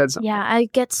anybody said something. Yeah, I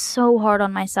get so hard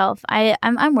on myself.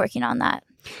 I'm working on that.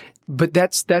 But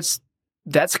that's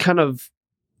kind of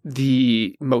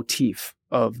the motif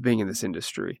of being in this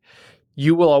industry.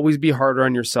 You will always be harder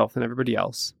on yourself than everybody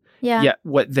else. Yeah. Yet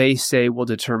what they say will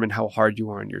determine how hard you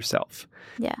are on yourself.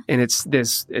 Yeah. And it's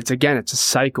a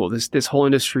cycle. This whole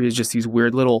industry is just these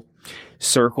weird little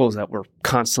circles that we're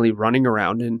constantly running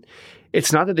around. And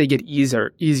it's not that they get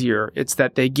easier. It's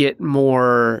that they get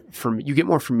you get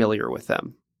more familiar with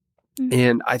them. Mm-hmm.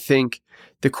 And I think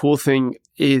the cool thing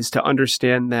is to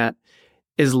understand that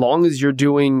as long as you're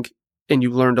doing and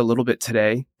you learned a little bit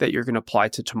today that you're going to apply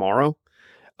to tomorrow,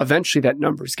 eventually that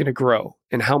number is going to grow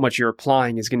and how much you're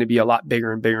applying is going to be a lot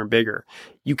bigger and bigger and bigger.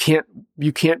 You can't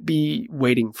be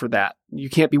waiting for that. You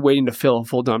can't be waiting to fill a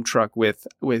full dump truck with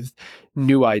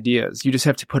new ideas. You just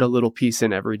have to put a little piece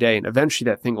in every day and eventually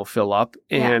that thing will fill up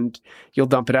and you'll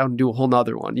dump it out and do a whole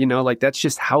nother one. You know, like that's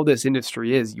just how this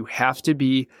industry is. You have to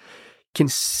be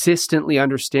consistently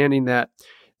understanding that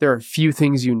there are a few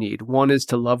things you need. One is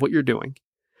to love what you're doing.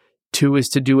 Two is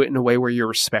to do it in a way where you're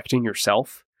respecting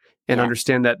yourself. And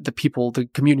understand that the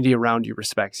community around you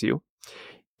respects you.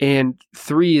 And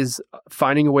 3 is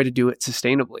finding a way to do it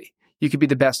sustainably. You could be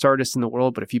the best artist in the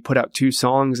world, but if you put out 2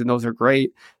 songs and those are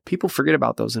great, people forget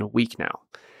about those in a week now.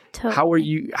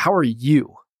 Totally. How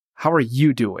are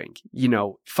you doing,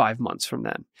 5 months from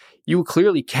then? You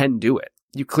clearly can do it.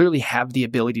 You clearly have the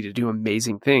ability to do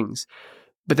amazing things,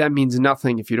 but that means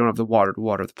nothing if you don't have the water to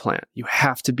water the plant. You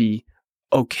have to be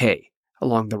okay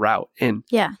along the route. And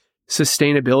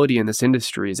sustainability in this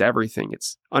industry is everything.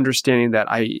 It's understanding that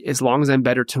as long as I'm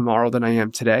better tomorrow than I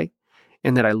am today,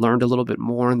 and that I learned a little bit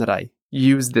more, and that I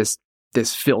used this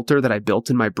filter that I built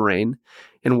in my brain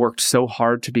and worked so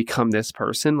hard to become this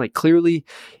person. Like, clearly,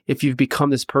 if you've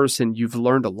become this person, you've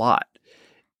learned a lot.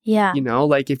 Yeah.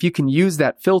 Like, if you can use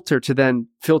that filter to then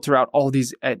filter out all the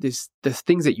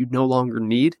things that you no longer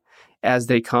need as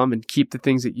they come, and keep the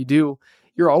things that you do,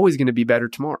 you're always going to be better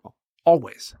tomorrow.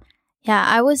 Always. Yeah.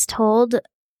 I was told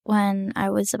when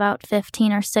I was about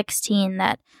 15 or 16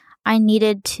 that I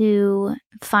needed to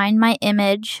find my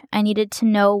image. I needed to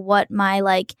know what my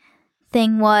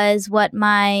thing was, who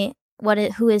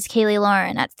is Kaylee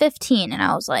Lauren at 15. And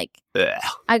I was like,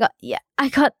 I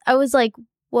was like,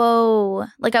 whoa.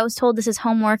 Like, I was told this is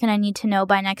homework and I need to know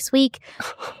by next week.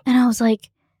 And I was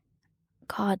like,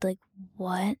 God, like,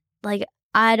 what? Like,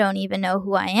 I don't even know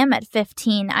who I am at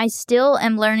 15. I still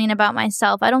am learning about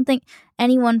myself. I don't think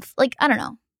anyone, I don't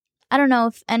know. I don't know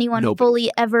if anyone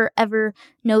fully ever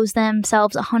knows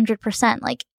themselves 100%.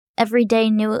 Like, every day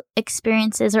new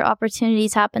experiences or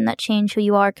opportunities happen that change who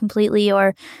you are completely,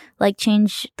 or like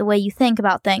change the way you think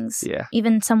about things. Yeah.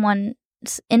 Even someone's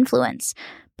influence.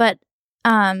 But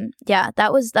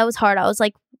that was hard. I was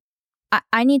like,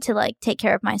 I need to take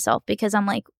care of myself, because I'm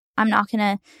not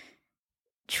gonna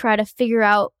try to figure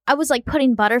out. I was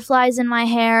putting butterflies in my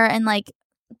hair and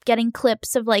getting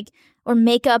clips of or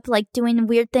makeup, doing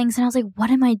weird things. And I was like,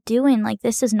 what am I doing?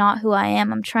 This is not who I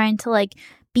am. I'm trying to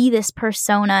be this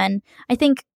persona. And I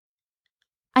think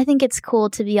it's cool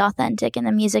to be authentic in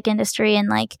the music industry and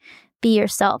be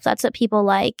yourself. That's what people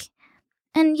like.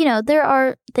 And, there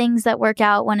are things that work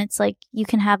out when it's you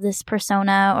can have this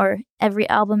persona, or every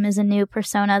album is a new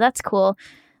persona. That's cool.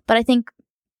 But I think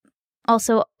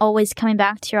also always coming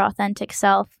back to your authentic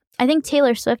self. I think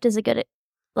Taylor Swift is a good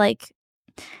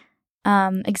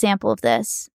example of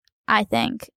this. I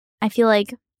feel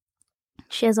like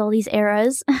she has all these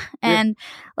eras and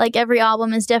every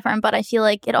album is different, but I feel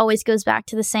like it always goes back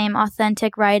to the same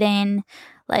authentic writing.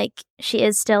 She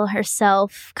is still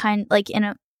herself,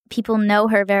 people know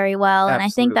her very well. Absolutely. And I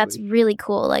think that's really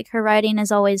cool. Her writing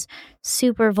is always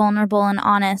super vulnerable and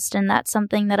honest, and that's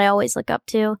something that I always look up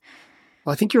to.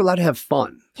 Well, I think you're allowed to have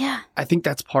fun. Yeah. I think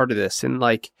that's part of this. And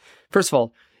first of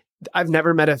all, I've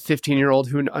never met a 15-year-old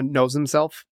who knows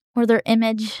himself. Or their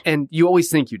image. And you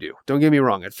always think you do. Don't get me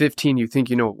wrong. At 15, you think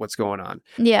you know what's going on.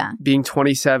 Yeah. Being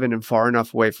 27 and far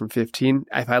enough away from 15,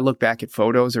 if I look back at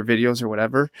photos or videos or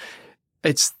whatever,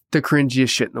 it's the cringiest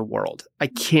shit in the world. I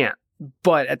can't.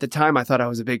 But at the time, I thought I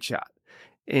was a big shot.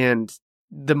 And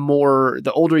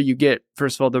the older you get,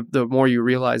 first of all, the more you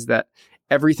realize that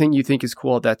everything you think is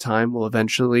cool at that time will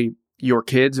eventually, your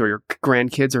kids or your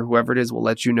grandkids or whoever it is, will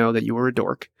let you know that you were a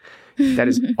dork. That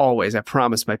is always, I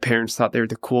promise, my parents thought they were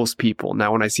the coolest people.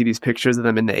 Now, when I see these pictures of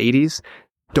them in the 80s,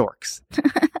 dorks.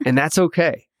 And that's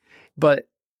okay. But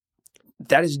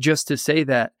that is just to say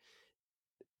that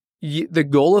the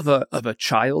goal of a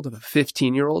child, of a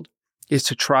 15-year-old, is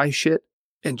to try shit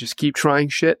and just keep trying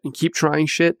shit and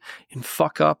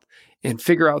fuck up and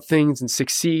figure out things and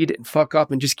succeed and fuck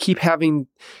up and just keep having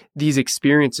these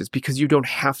experiences, because you don't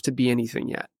have to be anything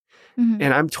yet. Mm-hmm.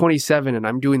 And I'm 27 and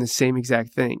I'm doing the same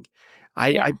exact thing.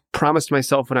 I promised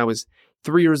myself when I was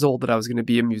 3 years old that I was going to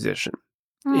be a musician.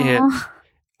 Aww.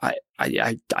 And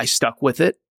I stuck with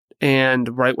it.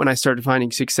 And right when I started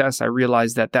finding success, I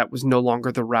realized that was no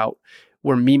longer the route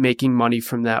where me making money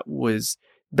from that was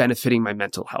benefiting my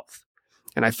mental health.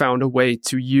 And I found a way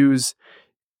to use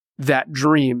that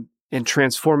dream and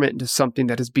transform it into something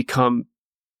that has become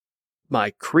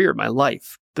my career, my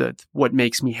life, what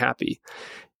makes me happy.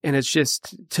 And it's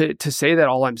just to say that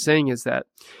all I'm saying is that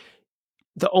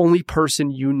the only person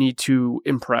you need to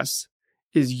impress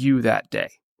is you that day.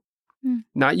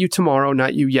 Not you tomorrow,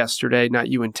 not you yesterday, not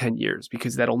you in 10 years,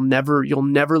 because you'll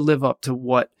never live up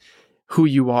to who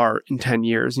you are in 10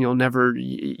 years. And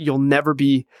you'll never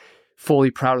be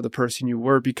fully proud of the person you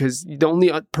were, because the only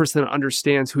person that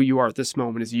understands who you are at this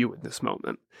moment is you in this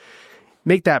moment.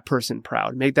 Make that person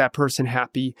proud. Make that person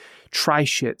happy. Try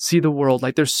shit. See the world.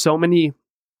 There's so many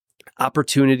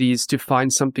opportunities to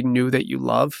find something new that you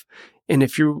love. And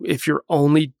if your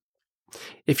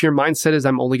mindset is,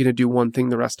 I'm only going to do one thing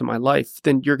the rest of my life,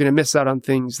 then you're going to miss out on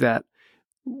things that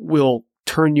will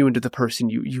turn you into the person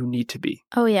you need to be.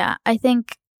 Oh yeah. I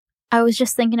think I was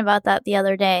just thinking about that the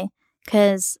other day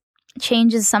because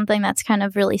change is something that's kind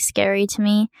of really scary to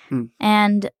me.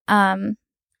 And I've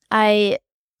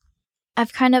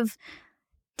kind of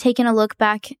taken a look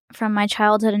back from my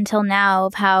childhood until now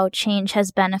of how change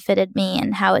has benefited me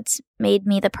and how it's made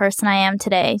me the person I am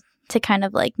today to kind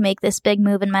of like make this big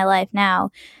move in my life now.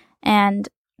 And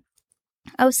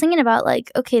I was thinking about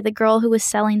like, okay, the girl who was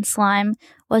selling slime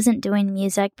wasn't doing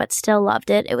music, but still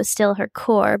loved it. It was still her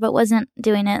core, but wasn't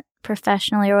doing it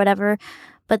professionally or whatever.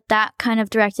 But that kind of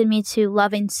directed me to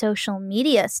loving social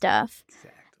media stuff.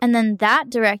 Exactly. And then that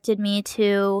directed me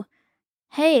to,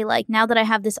 hey, like now that I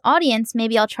have this audience,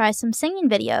 maybe I'll try some singing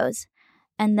videos.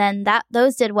 And then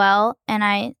those did well. And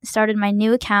I started my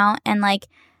new account and like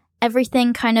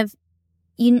everything kind of,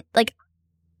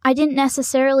 I didn't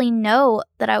necessarily know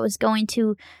that I was going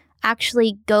to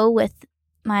actually go with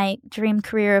my dream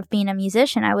career of being a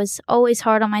musician. I was always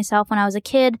hard on myself when I was a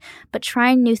kid, but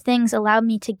trying new things allowed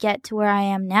me to get to where I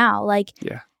am now. Like,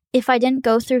 if I didn't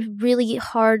go through really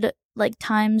hard like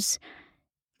times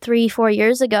 3-4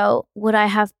 years ago, would I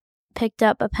have picked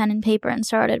up a pen and paper and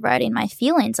started writing my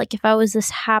feelings? Like, if I was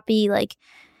this happy, like,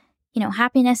 you know,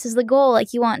 happiness is the goal.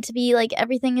 Like, you want to be like,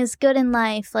 everything is good in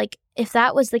life. Like, if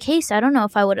that was the case, I don't know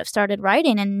if I would have started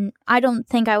writing, and I don't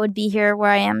think I would be here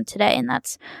where I am today. And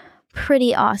that's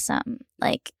pretty awesome.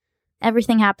 Like,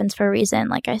 everything happens for a reason,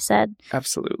 like I said.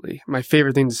 Absolutely. My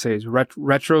favorite thing to say is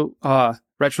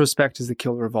retrospect is the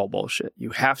killer of all bullshit.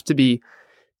 You have to be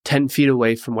 10 feet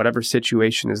away from whatever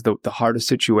situation is the hardest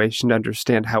situation to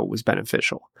understand how it was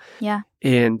beneficial. Yeah.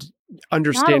 And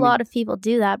understanding... Not a lot of people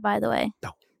do that, by the way.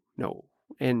 No.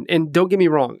 And don't get me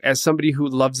wrong, as somebody who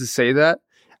loves to say that,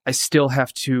 I still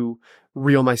have to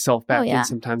reel myself back in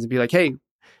sometimes and be like, hey,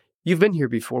 you've been here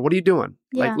before. What are you doing?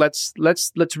 Yeah. Like,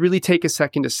 let's really take a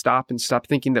second to stop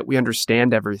thinking that we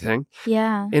understand everything.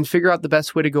 Yeah. And figure out the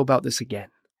best way to go about this again.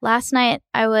 Last night,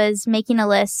 I was making a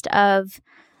list of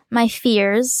my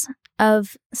fears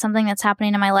of something that's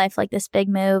happening in my life, like this big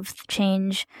move,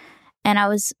 change. And I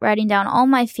was writing down all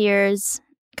my fears,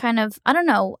 kind of, I don't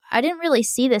know, I didn't really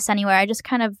see this anywhere. I just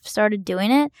kind of started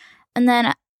doing it. And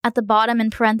then at the bottom in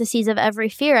parentheses of every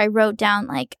fear, I wrote down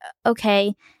like,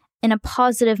 okay, in a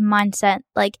positive mindset,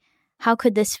 like, how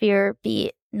could this fear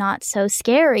be not so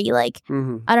scary? Like,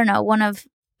 I don't know,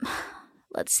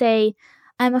 let's say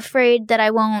I'm afraid that I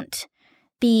won't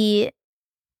be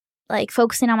like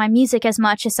focusing on my music as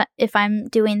much as if I'm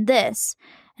doing this.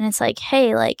 And it's like,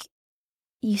 hey, like,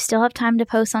 you still have time to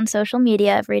post on social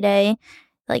media every day.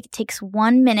 Like, it takes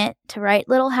 1 minute to write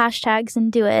little hashtags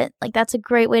and do it. Like, that's a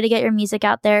great way to get your music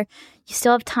out there. You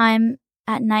still have time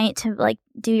at night to like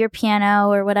do your piano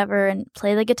or whatever and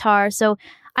play the guitar. So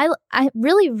I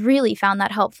really, really found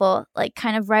that helpful. Like,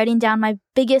 kind of writing down my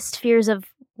biggest fears of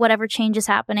whatever change is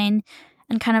happening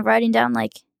and kind of writing down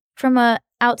like from a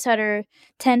outsider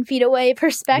 10 feet away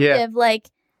perspective, like,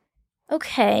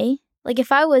 okay, like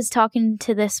if I was talking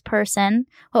to this person,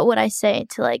 what would I say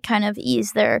to like kind of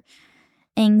ease their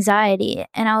anxiety?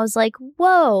 And I was like,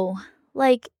 whoa,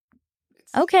 like,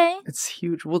 okay. It's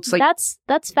huge. Well, it's like...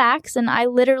 That's facts. And I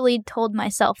literally told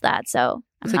myself that. So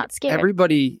I'm not scared.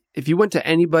 Everybody, if you went to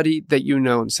anybody that you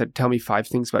know and said, tell me 5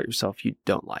 things about yourself you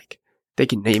don't like, they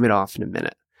can name it off in a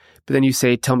minute. But then you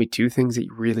say, tell me 2 things that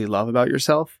you really love about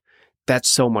yourself. That's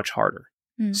so much harder.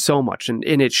 So much. And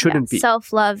it shouldn't be.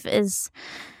 Self-love is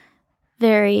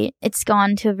it's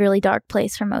gone to a really dark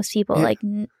place for most people. Yeah. Like,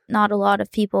 not a lot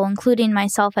of people, including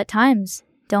myself at times,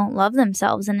 don't love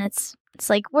themselves. And it's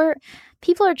like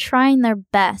people are trying their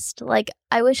best. Like,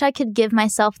 I wish I could give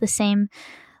myself the same,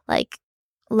 like,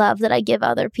 love that I give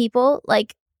other people.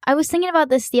 Like, I was thinking about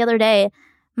this the other day.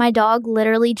 My dog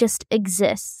literally just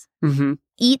exists.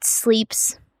 Eats,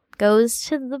 sleeps, goes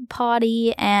to the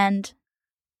potty, and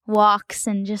walks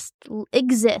and just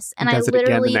exists. And I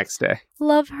literally the next day.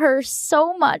 Love her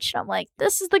so much. I'm like,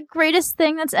 this is the greatest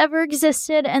thing that's ever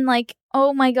existed. And like,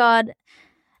 oh my God.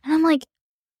 And I'm like,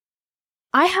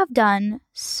 I have done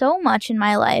so much in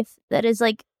my life that is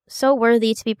like so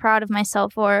worthy to be proud of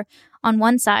myself for on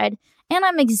one side. And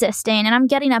I'm existing and I'm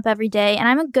getting up every day and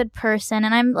I'm a good person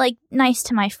and I'm like nice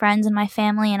to my friends and my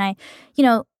family. And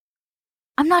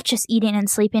I'm not just eating and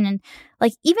sleeping. And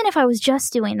like, even if I was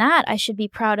just doing that, I should be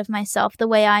proud of myself the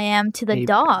way I am to the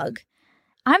dog.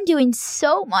 I'm doing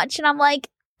so much and I'm like,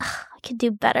 I could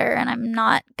do better and I'm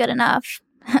not good enough.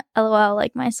 LOL,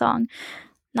 like my song,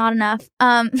 not enough.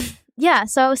 Yeah,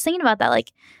 so I was thinking about that.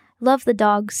 Like, love the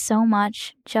dog so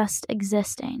much just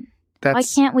existing. Why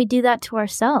can't we do that to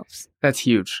ourselves? That's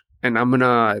huge. And I'm going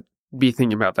to be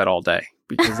thinking about that all day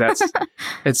because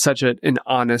it's such an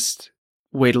honest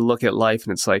way to look at life.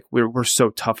 And it's like, we're so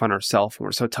tough on ourselves and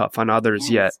we're so tough on others,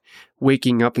 yet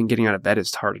waking up and getting out of bed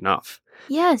is hard enough.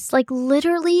 Yes. Like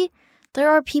literally, there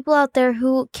are people out there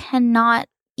who cannot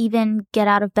even get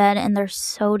out of bed and they're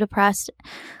so depressed,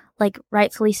 like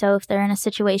rightfully so if they're in a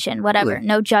situation, whatever,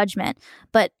 no judgment.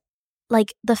 But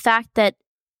like the fact that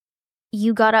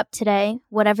you got up today,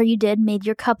 whatever you did, made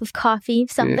your cup of coffee,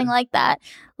 something like that.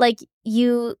 Like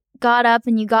you got up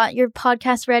and you got your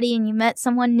podcast ready and you met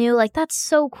someone new. Like that's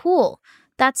so cool.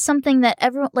 That's something that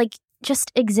everyone, like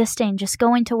just existing, just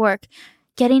going to work,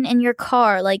 getting in your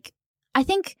car. Like I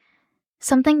think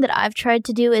something that I've tried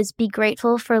to do is be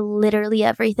grateful for literally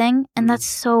everything. And that's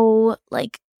so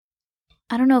like,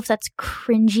 I don't know if that's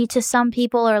cringy to some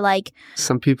people or like.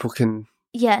 Some people can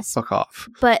fuck off.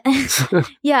 But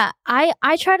yeah,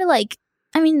 I try to like,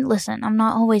 I mean, listen, I'm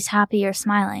not always happy or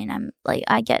smiling. I'm like,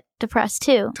 I get depressed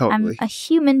too. Totally. I'm a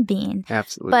human being.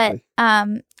 Absolutely.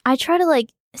 But I try to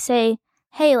like say,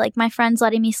 hey, like my friend's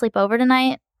letting me sleep over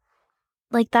tonight.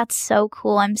 Like, that's so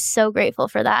cool. I'm so grateful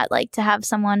for that. Like to have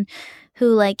someone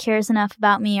who like cares enough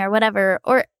about me or whatever.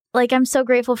 Or like, I'm so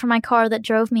grateful for my car that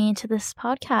drove me to this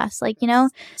podcast. Like, you know,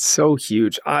 so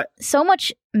huge. So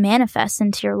much manifests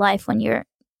into your life when you're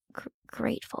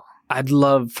grateful. I'd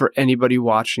love for anybody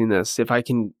watching this, if I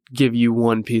can give you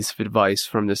one piece of advice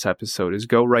from this episode, is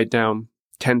go write down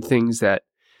 10 things that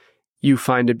you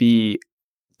find to be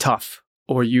tough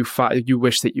or you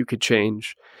wish that you could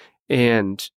change,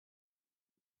 and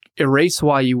erase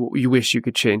why you wish you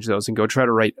could change those and go try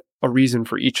to write a reason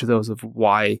for each of those of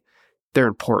why they're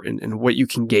important and what you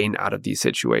can gain out of these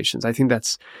situations. I think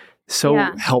that's so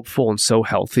helpful and so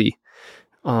healthy.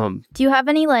 Do you have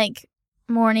any like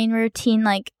morning routine?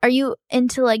 Like, are you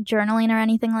into like journaling or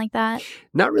anything like that?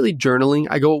 Not really journaling.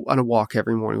 I go on a walk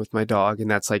every morning with my dog, and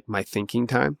that's like my thinking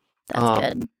time.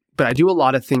 That's good. But I do a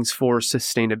lot of things for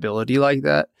sustainability like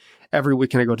that. Every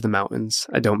weekend I go to the mountains.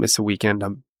 I don't miss a weekend.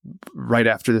 I'm right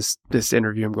after this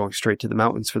interview, I'm going straight to the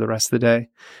mountains for the rest of the day.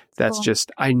 That's cool.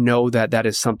 Just, I know that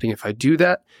is something, if I do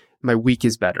that, my week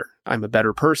is better. I'm a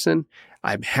better person.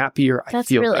 I'm happier. I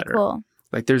feel really better. Cool.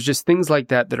 Like there's just things like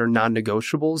that are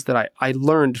non-negotiables that I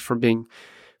learned from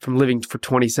living for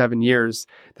 27 years,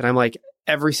 that I'm like,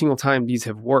 every single time these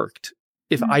have worked.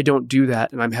 If I don't do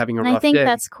that and I'm having a rough day. I think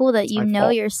that's cool that you know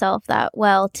yourself that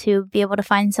well to be able to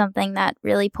find something that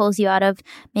really pulls you out of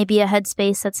maybe a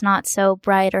headspace that's not so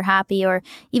bright or happy, or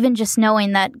even just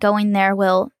knowing that going there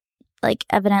will like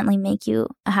evidently make you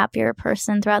a happier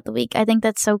person throughout the week. I think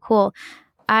that's so cool.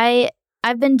 I've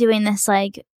been doing this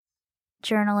like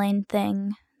journaling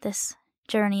thing, this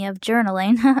journey of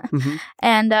journaling.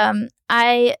 And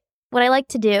what I like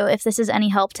to do, if this is any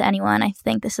help to anyone, I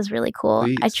think this is really cool.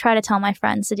 Please. I try to tell my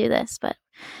friends to do this, but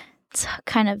it's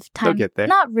kind of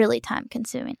not really time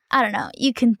consuming. I don't know.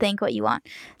 You can think what you want.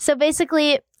 So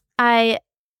basically, I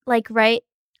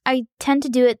tend to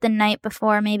do it the night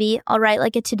before. Maybe I'll write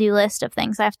like a to-do list of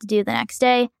things I have to do the next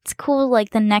day. It's cool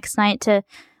like the next night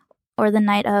or the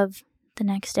night of the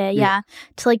next day. Yeah.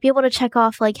 To like be able to check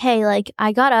off like, hey, like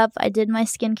I got up, I did my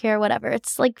skincare, whatever.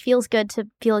 It's like feels good to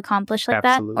feel accomplished like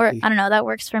Absolutely. That. Or I don't know, that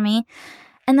works for me.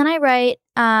 And then I write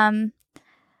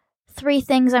 3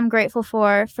 things I'm grateful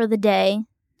for the day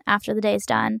after the day's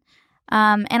done.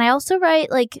 And I also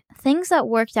write like things that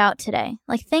worked out today,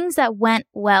 like things that went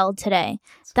well today.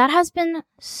 That has been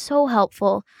so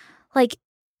helpful. Like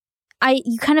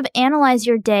you kind of analyze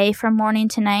your day from morning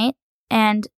to night,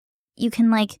 and you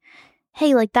can like,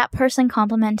 hey, like that person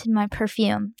complimented my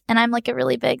perfume. And I'm like a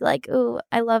really big, like, ooh,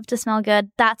 I love to smell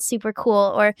good. That's super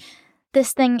cool. Or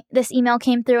this email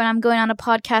came through and I'm going on a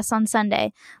podcast on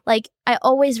Sunday. Like I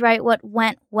always write what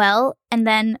went well. And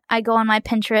then I go on my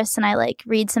Pinterest and I like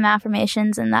read some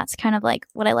affirmations. And that's kind of like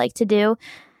what I like to do.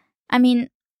 I mean,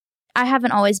 I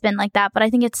haven't always been like that, but I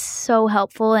think it's so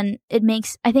helpful. And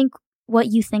I think what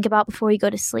you think about before you go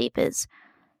to sleep is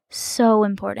so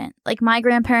important. Like my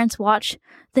grandparents watch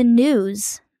the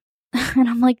news and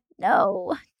I'm like,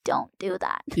 no, don't do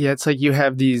that. Yeah, it's like you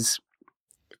have these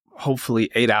hopefully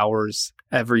 8 hours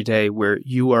every day where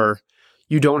you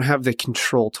don't have the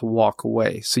control to walk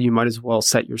away. So you might as well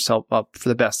set yourself up for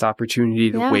the best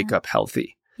opportunity to wake up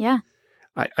healthy. Yeah.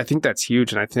 I think that's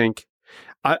huge. And I think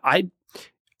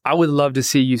I would love to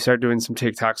see you start doing some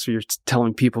TikToks where you're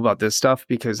telling people about this stuff,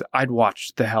 because I'd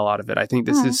watch the hell out of it. I think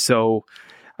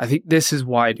this is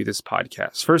why I do this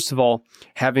podcast. First of all,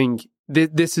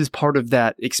 this is part of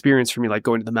that experience for me, like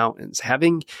going to the mountains,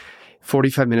 having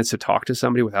 45 minutes to talk to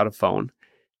somebody without a phone.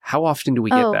 How often do we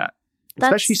get that?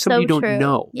 Especially somebody you don't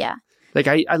know. Yeah. Like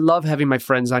I love having my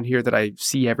friends on here that I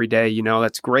see every day, you know,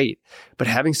 that's great. But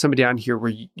having somebody on here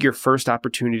where your first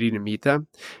opportunity to meet them,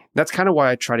 that's kind of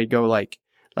why I try to go like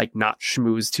not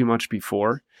schmooze too much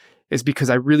before, is because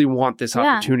I really want this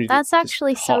opportunity. That's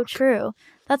actually so true.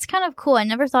 That's kind of cool. I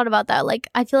never thought about that. Like,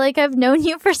 I feel like I've known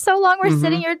you for so long. We're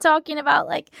sitting here talking about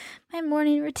like my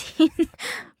morning routine.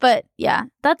 But yeah,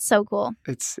 that's so cool.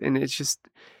 It's just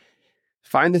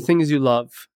find the things you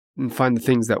love and find the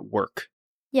things that work.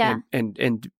 Yeah. And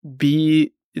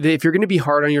if you're going to be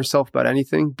hard on yourself about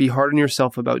anything, be hard on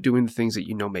yourself about doing the things that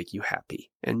you know make you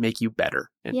happy and make you better.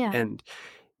 And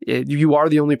you are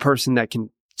the only person that can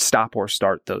stop or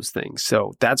start those things.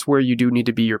 So that's where you do need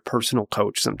to be your personal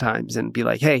coach sometimes and be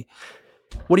like, hey,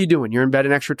 what are you doing? You're in bed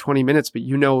an extra 20 minutes, but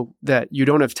you know that you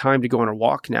don't have time to go on a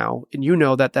walk now. And you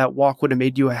know that walk would have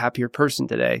made you a happier person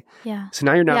today. Yeah. So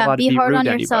now you're not allowed to be rude to anybody. Be hard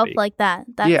on yourself like that.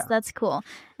 That's cool.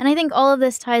 And I think all of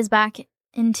this ties back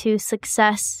into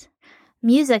success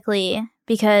musically,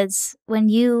 because when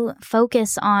you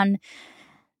focus on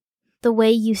the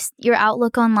way your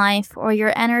outlook on life or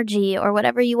your energy or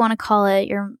whatever you want to call it,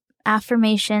 your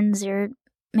affirmations, your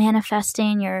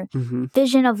manifesting, your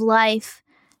vision of life,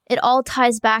 it all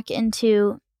ties back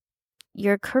into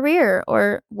your career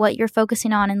or what you're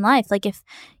focusing on in life. Like if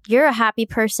you're a happy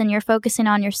person, you're focusing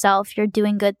on yourself, you're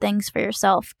doing good things for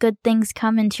yourself, good things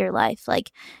come into your life.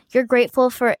 Like you're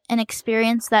grateful for an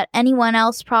experience that anyone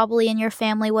else probably in your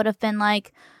family would have been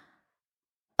like,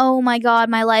 oh my God,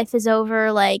 my life is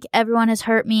over. Like everyone has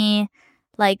hurt me.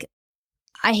 Like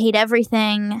I hate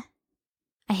everything.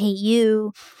 I hate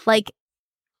you. Like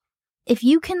if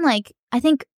you can I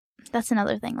think that's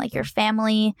another thing, like your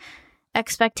family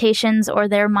expectations or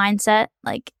their mindset,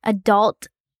 like adult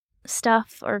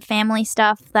stuff or family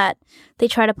stuff that they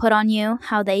try to put on you,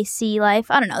 how they see life.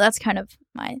 I don't know. That's kind of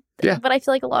my thing. Yeah. But I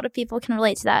feel like a lot of people can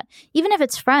relate to that. Even if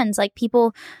it's friends, like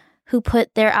people who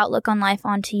put their outlook on life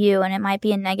onto you and it might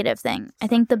be a negative thing. I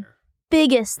think the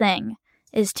biggest thing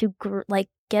is to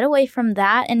get away from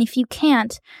that. And if you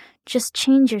can't, just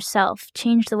change yourself,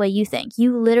 change the way you think.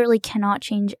 You literally cannot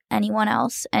change anyone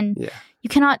else. And you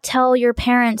cannot tell your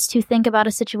parents to think about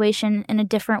a situation in a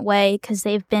different way because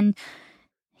they've been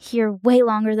here way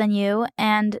longer than you.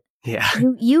 And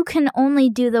you can only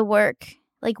do the work.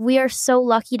 Like we are so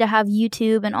lucky to have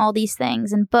YouTube and all these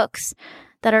things and books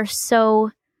that are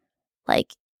so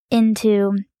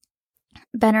into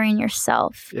bettering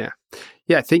yourself. Yeah.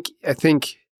 I think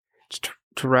just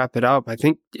to wrap it up, I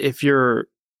think if you're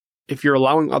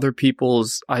allowing other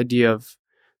people's idea of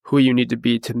who you need to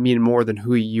be to mean more than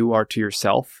who you are to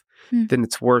yourself, then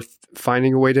it's worth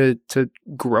finding a way to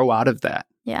grow out of that.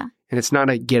 Yeah. And it's not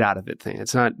a get out of it thing.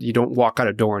 It's not, you don't walk out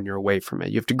a door and you're away from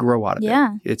it. You have to grow out of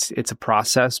it. It's a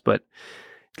process, but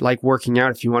like working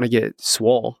out, if you want to get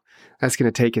swole, that's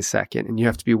going to take a second and you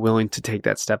have to be willing to take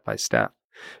that step by step.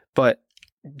 But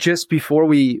just before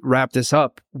we wrap this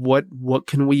up, what's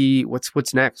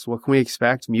next? What can we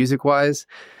expect music wise?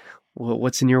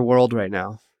 What's in your world right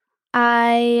now?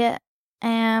 I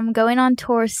am going on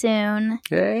tour soon.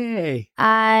 Hey.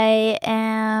 I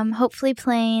am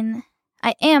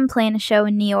playing a show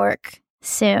in New York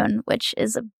soon, which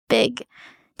is a big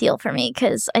deal for me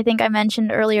because I think I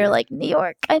mentioned earlier, New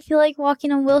York. I feel like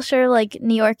walking on Wilshire,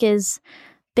 New York is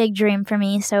big dream for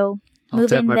me. So I'll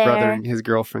have my there. brother and his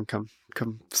girlfriend come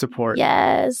support.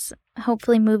 Yes.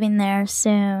 Hopefully moving there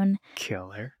soon.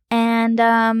 Killer.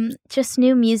 And just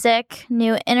new music,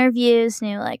 new interviews,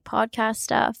 new podcast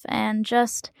stuff, and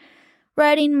just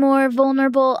writing more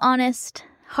vulnerable, honest,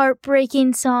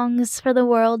 heartbreaking songs for the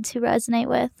world to resonate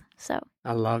with. So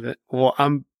I love it. Well,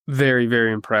 I'm very,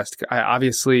 very impressed. I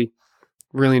obviously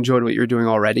really enjoyed what you're doing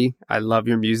already. I love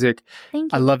your music.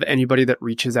 Thank you. I love anybody that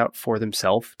reaches out for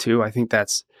themselves too. I think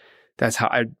that's how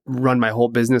I run my whole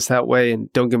business that way.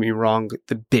 And don't get me wrong,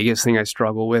 the biggest thing I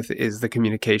struggle with is the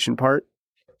communication part,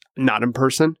 not in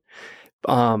person.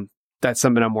 That's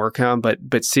something I'm working on,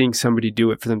 but seeing somebody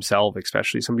do it for themselves,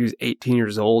 especially somebody who's 18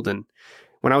 years old. And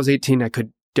when I was 18,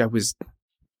 I was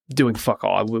doing fuck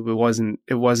all. I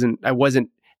wasn't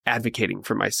advocating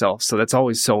for myself. So that's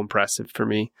always so impressive for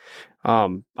me.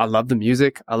 I love the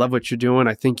music. I love what you're doing.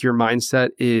 I think your mindset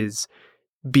is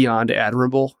beyond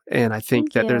admirable. And I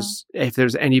think that if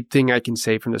there's anything I can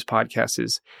say from this podcast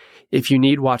is if you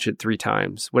need, watch it 3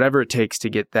 times, whatever it takes to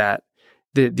get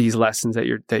these lessons that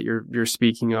you're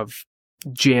speaking of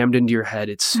jammed into your head.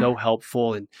 It's so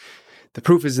helpful. And the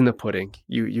proof is in the pudding.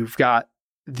 You've got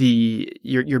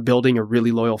you're building a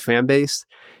really loyal fan base.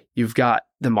 You've got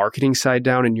the marketing side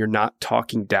down and you're not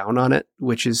talking down on it,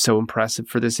 which is so impressive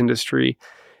for this industry.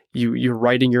 you're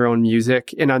writing your own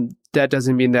music. And that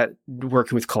doesn't mean that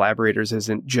working with collaborators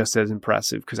isn't just as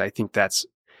impressive, because I think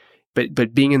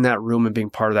but being in that room and being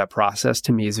part of that process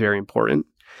to me is very important.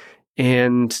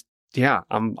 And yeah,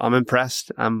 I'm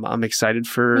impressed. I'm excited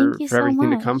for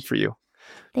everything to come for you.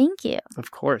 Thank you.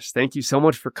 Of course. Thank you so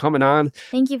much for coming on.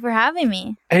 Thank you for having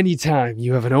me. Anytime,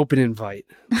 you have an open invite.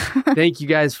 Thank you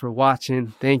guys for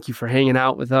watching. Thank you for hanging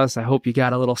out with us. I hope you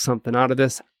got a little something out of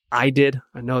this. I did.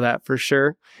 I know that for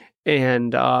sure.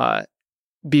 And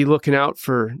be looking out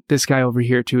for this guy over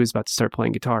here too, is about to start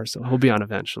playing guitar. So he'll be on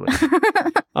eventually.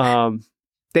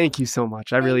 Thank you so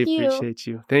much. I really appreciate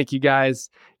you. Thank you guys.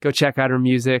 Go check out her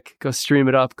music. Go stream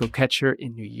it up. Go catch her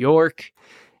in New York.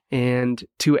 And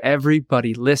to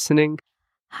everybody listening.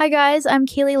 Hi guys, I'm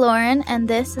Kaylee Lauren, and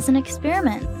this is an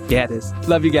experiment. Yeah, it is.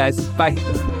 Love you guys. Bye.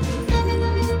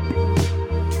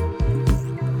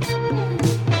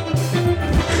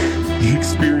 The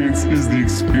experience is the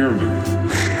experiment.